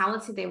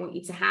mentality they want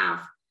you to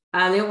have.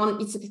 They don't want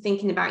you to be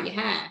thinking about your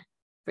hair,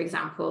 for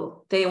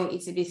example. They want you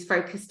to be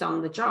focused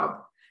on the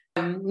job.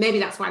 Maybe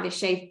that's why they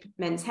shave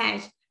men's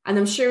head. And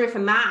I'm sure if a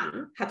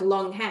man had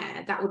long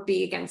hair, that would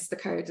be against the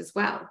code as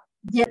well.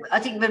 Yeah, I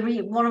think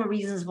one of the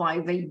reasons why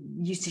they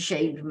used to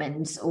shave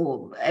men's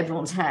or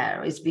everyone's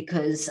hair is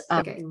because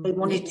they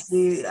wanted to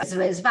do, so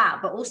there's that,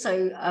 but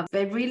also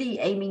they're really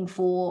aiming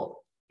for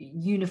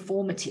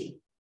uniformity.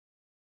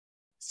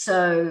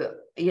 So,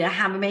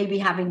 maybe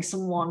having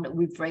someone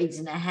with braids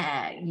in their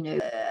hair,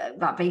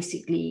 that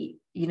basically,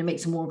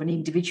 makes them more of an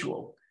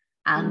individual.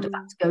 And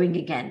that's going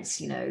against,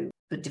 the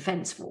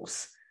Defence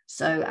Force.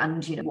 So,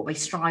 and, what they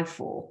strive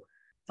for.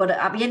 But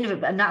at the end of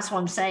it, and that's why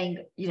I'm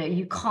saying,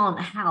 you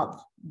can't help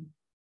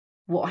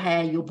what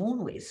hair you're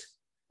born with.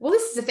 Well,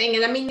 this is the thing.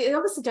 And they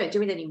obviously don't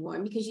do it anymore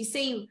because you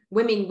see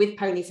women with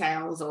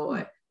ponytails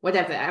or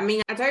whatever.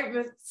 I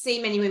don't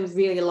see many women with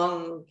really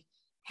long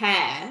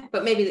hair,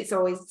 but maybe it's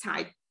always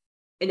tied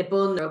in a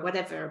bun or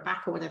whatever, a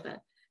back or whatever.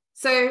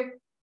 So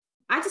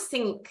I just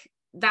think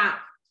that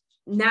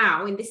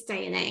now in this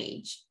day and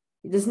age,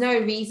 there's no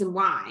reason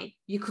why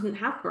you couldn't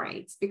have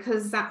braids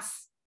because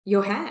that's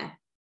your hair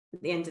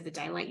at the end of the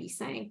day, like you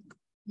say.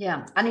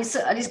 Yeah, and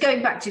it's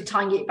going back to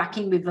tying it back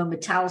in with the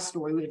Mattel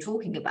story we were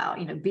talking about.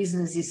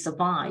 Businesses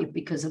survive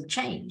because of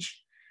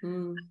change.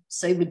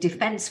 So the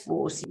Defence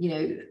Force,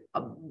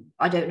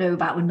 I don't know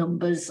about the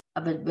numbers,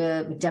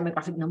 the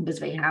demographic numbers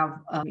they have,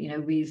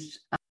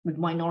 with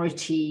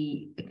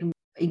minority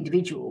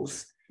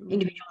individuals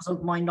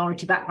of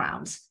minority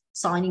backgrounds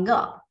signing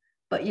up.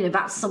 But,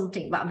 that's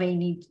something that they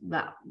need,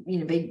 that,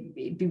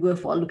 it'd be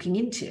worthwhile looking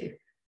into.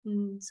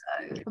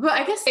 So, but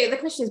I guess the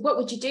question is, what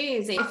would you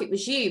do if it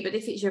was you, but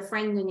if it's your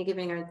friend and you're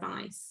giving her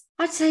advice?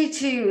 I'd say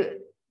to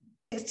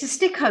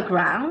stick her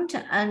ground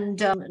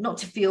and not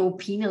to feel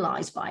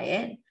penalized by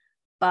it,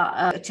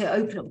 but to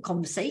open up a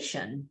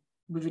conversation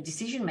with the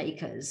decision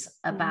makers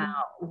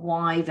about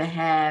why the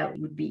hair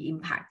would be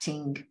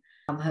impacting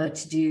her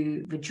to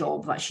do the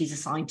job that she's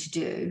assigned to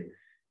do,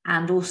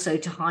 and also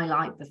to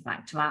highlight the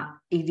fact that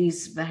it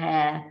is the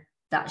hair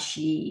that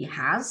she's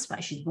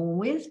born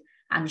with,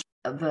 and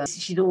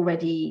she's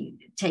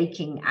already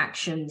taking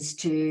actions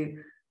to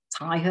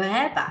tie her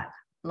hair back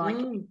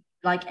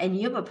like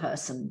any other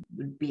person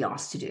would be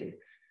asked to do.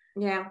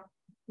 Yeah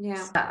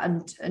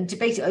and to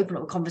basically open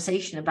up a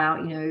conversation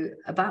about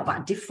about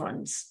that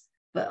difference,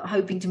 but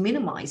hoping to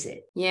minimize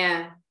it.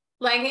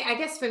 I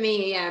guess for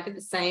me, I'd be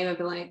the same. I'd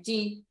be like,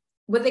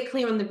 were they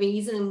clear on the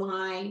reason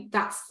why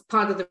that's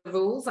part of the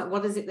rules? Like,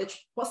 what is it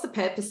what's the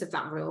purpose of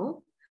that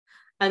rule,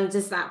 and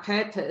does that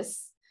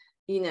purpose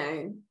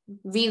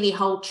really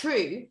hold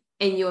true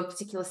in your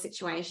particular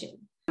situation?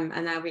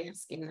 And I'll be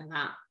asking them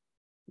that.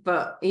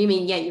 But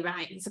you're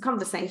right, it's a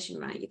conversation,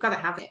 right? You've got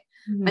to have it.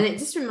 And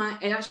it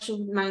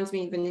actually reminds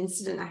me of an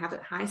incident I had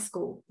at high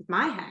school with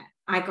my hair.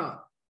 I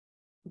got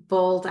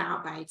bawled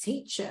out by a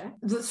teacher.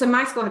 So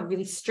my school had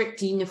really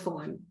strict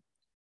uniform,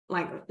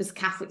 like it was a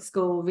Catholic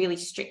school, really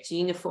strict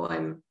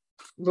uniform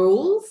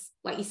rules.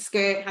 Like your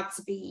skirt had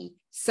to be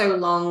so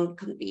long,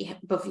 couldn't be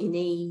above your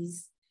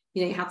knees.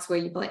 You had to wear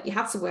you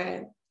had to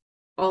wear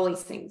all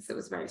these things that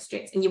was very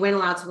strict, and you weren't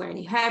allowed to wear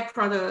any hair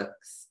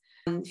products.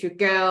 And if you're a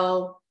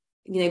girl,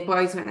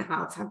 boys weren't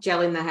allowed to have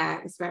gel in their hair.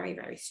 It was very,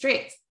 very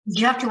strict. Did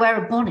you have to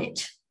wear a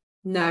bonnet?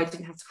 No, I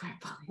didn't have to wear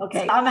a bonnet.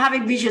 Okay, I'm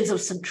having visions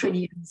of some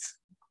trillions.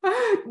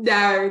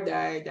 No.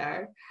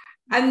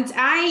 And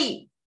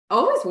I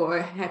always wore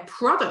a hair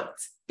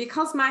product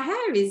because my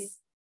hair is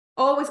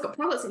always got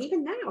products, and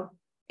even now,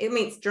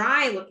 it's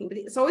dry looking, but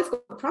it's always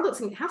got products,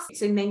 and it has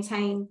to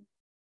maintain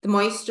the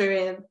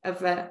moisture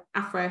of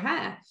Afro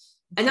hair.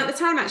 And at the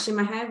time, actually,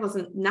 my hair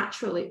wasn't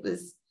natural. It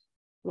was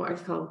what I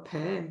call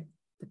perm,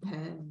 the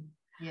perm.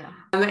 Yeah.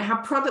 And it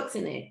had products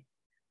in it.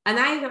 And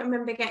I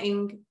remember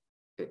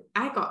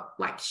I got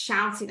like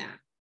shouted at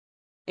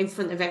in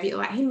front of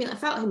everyone. I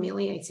felt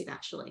humiliated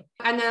actually.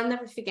 And I'll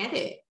never forget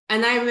it.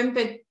 And I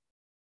remember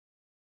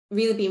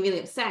really being really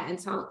upset and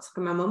talked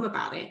to my mum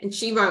about it. And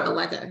she wrote a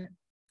letter.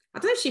 I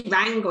don't know if she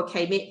rang or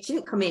came in. She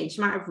didn't come in.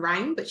 She might have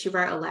rang, but she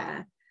wrote a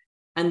letter.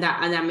 And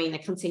I mean, I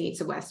continued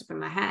to wear stuff in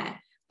my hair.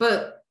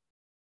 But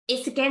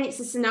it's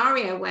a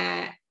scenario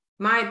where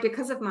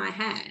because of my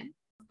hair,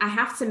 I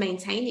have to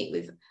maintain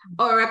it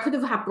or I could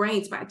have had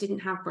braids, but I didn't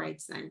have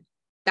braids then.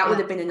 That would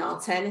have been an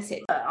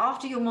alternative.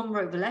 After your mum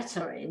wrote the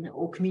letter in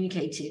or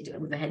communicated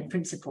with the head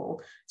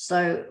principal,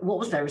 so what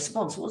was their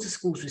response? What was the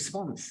school's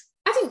response?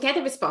 I didn't get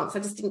a response. I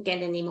just didn't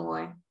get any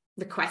more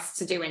requests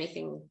to do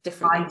anything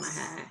different with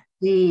my hair.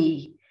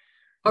 See.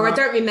 Or I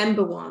don't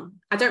remember one.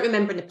 I don't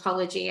remember an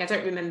apology. I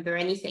don't remember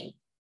anything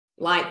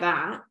like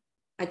that.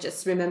 I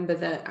just remember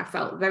that I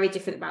felt very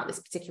different about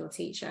this particular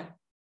teacher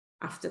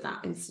after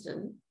that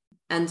incident.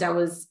 And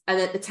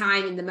at the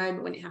time, in the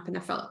moment when it happened,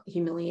 I felt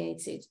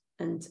humiliated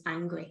and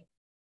angry.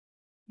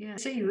 Yeah.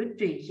 So you would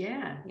be,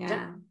 yeah.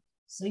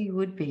 So you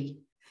would be.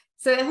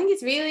 So I think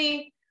it's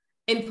really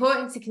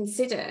important to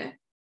consider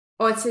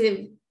or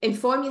to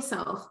inform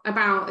yourself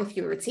about, if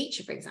you're a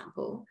teacher, for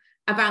example,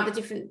 about the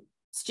different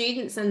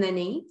students and their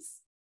needs,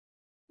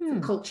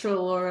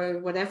 cultural or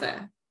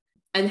whatever,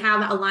 and how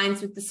that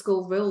aligns with the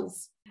school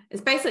rules.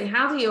 It's basically,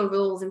 how do your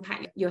rules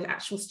impact your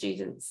actual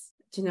students?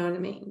 Do you know what I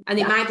mean? And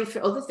it might be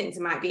for other things.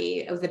 It might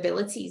be with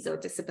abilities or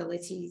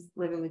disabilities,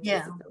 living with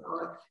disability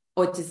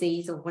or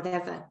disease or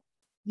whatever.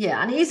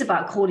 Yeah, and it is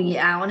about calling it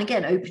out and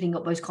again opening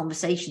up those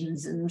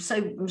conversations. And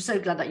I'm so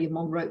glad that your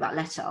mom wrote that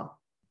letter.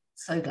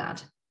 So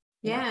glad.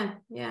 Yeah.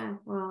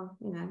 Well,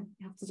 you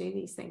have to do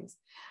these things.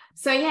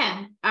 So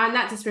and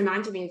that just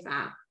reminded me of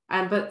that.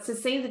 But to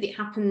see that it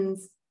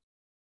happens,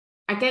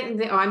 I get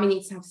that. I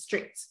need to have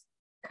strict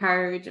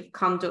code of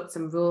conduct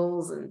and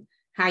rules and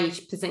how you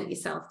should present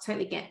yourself.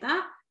 Totally get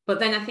that. But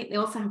then I think they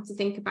also have to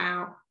think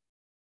about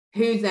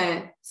who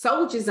their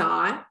soldiers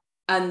are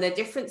and their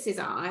differences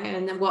are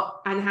and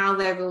how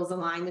their rules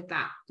align with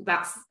that.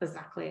 That's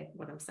exactly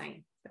what I'm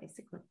saying,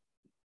 basically.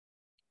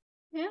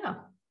 Yeah.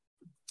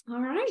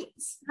 All right.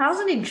 That was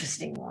an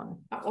interesting one.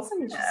 That was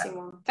an interesting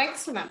one.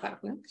 Thanks for that,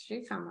 Beverly, because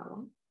you found that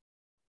one.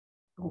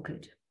 All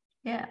good.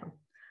 Yeah.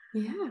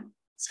 Yeah.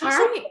 So all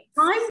right.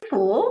 Time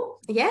for.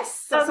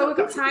 Yes, that's all we've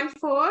got time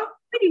for.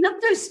 Really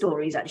love those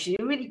stories, actually.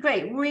 Really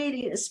great.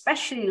 Really,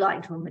 especially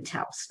liked the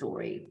Mattel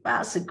story.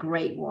 That's a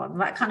great one.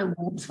 That kind of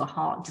warms the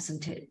heart,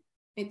 doesn't it?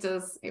 It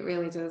does. It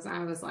really does.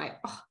 I was like,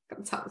 I'm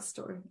going to tell the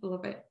story.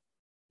 Love it.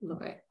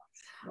 Love it.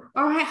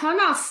 All right,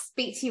 Hannah, I'll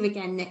speak to you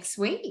again next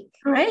week.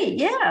 Great.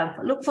 Yeah.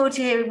 I look forward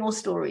to hearing more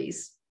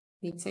stories.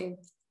 Me too.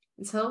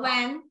 Until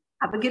then.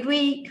 Have a good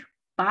week.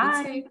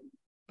 Bye. You too.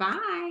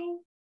 Bye.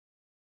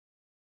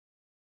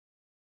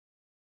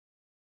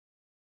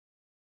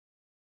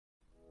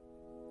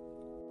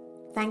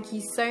 Thank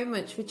you so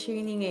much for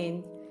tuning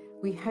in.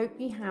 We hope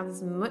you have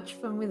as much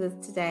fun with us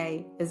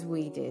today as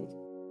we did.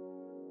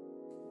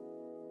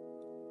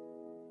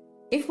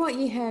 If what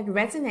you heard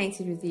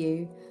resonated with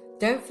you,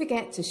 don't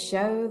forget to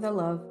show the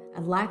love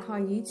and like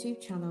our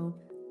YouTube channel,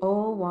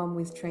 All One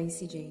with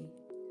Tracy G.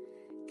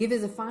 Give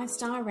us a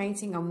 5-star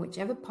rating on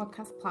whichever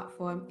podcast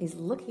platform is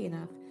lucky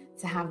enough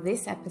to have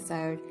this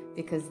episode,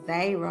 because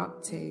they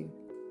rock too.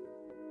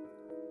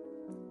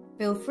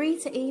 Feel free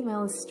to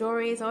email us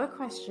stories or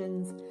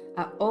questions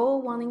at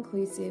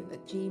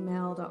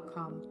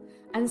alloneinclusive@gmail.com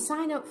and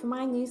sign up for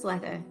my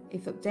newsletter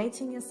if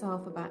updating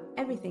yourself about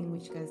everything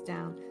which goes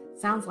down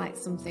sounds like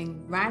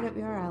something right up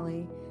your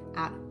alley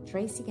at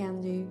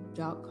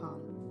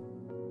tracygandu.com.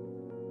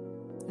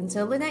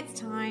 Until the next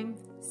time,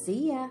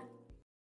 see ya!